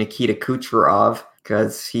at is Nikita Kucherov,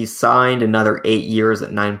 because he signed another 8 years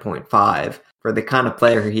at 9.5. For the kind of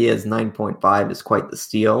player he is, 9.5 is quite the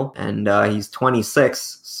steal, and he's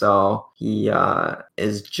 26, so he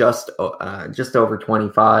is just over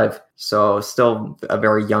 25, so still a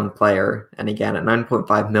very young player. And again, at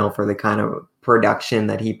 9.5 mil for the kind of production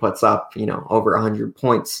that he puts up, over 100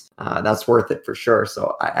 points, that's worth it for sure.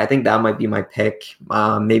 So I think that might be my pick.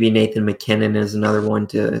 Maybe Nathan McKinnon is another one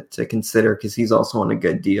to consider because he's also on a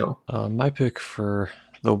good deal. My pick for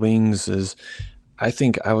the Wings is, I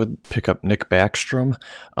think I would pick up Nick Backstrom.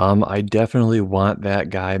 I definitely want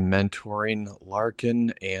that guy mentoring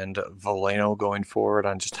Larkin and Veleno going forward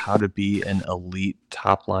on just how to be an elite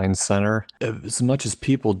top line center. As much as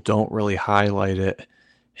people don't really highlight it,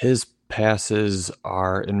 his passes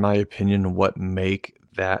are, in my opinion, what make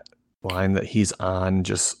that line that he's on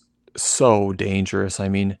just so dangerous. I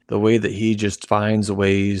mean, the way that he just finds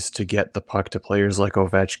ways to get the puck to players like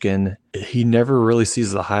Ovechkin. He never really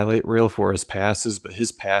sees the highlight reel for his passes, but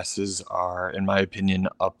his passes are, in my opinion,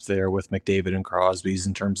 up there with McDavid and Crosby's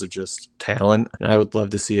in terms of just talent. And I would love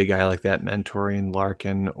to see a guy like that mentoring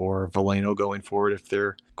Larkin or Veleno going forward if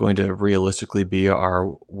they're going to realistically be our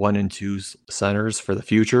 1 and 2 centers for the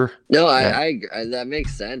future. No, I that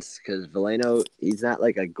makes sense because Veleno, he's not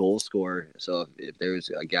like a goal scorer. So if there's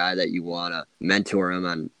a guy that you want to mentor him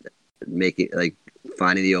on making, like,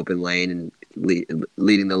 finding the open lane and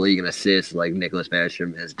leading the league in assists like Nicholas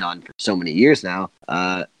Backstrom has done for so many years now,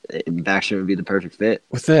 Backstrom would be the perfect fit.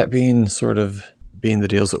 With that being the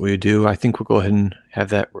deals that we do, I think we'll go ahead and have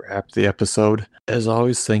that wrap the episode. As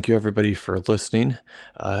always, thank you everybody for listening.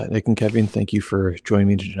 Nick and Kevin, thank you for joining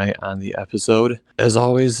me tonight on the episode. As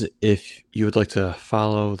always, if you would like to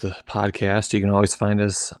follow the podcast, you can always find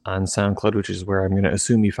us on SoundCloud, which is where I'm going to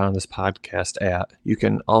assume you found this podcast at. You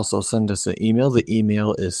can also send us an email. The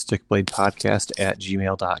email is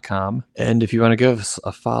stickbladepodcast@gmail.com. And if you want to give us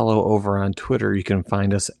a follow over on Twitter, you can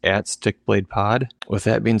find us at stickbladepod. With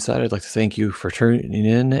that being said, I'd like to thank you for tuning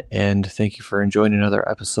in and thank you for enjoying another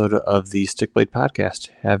episode of the Stickblade Podcast.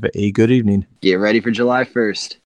 Have a good evening. Get ready for July 1st.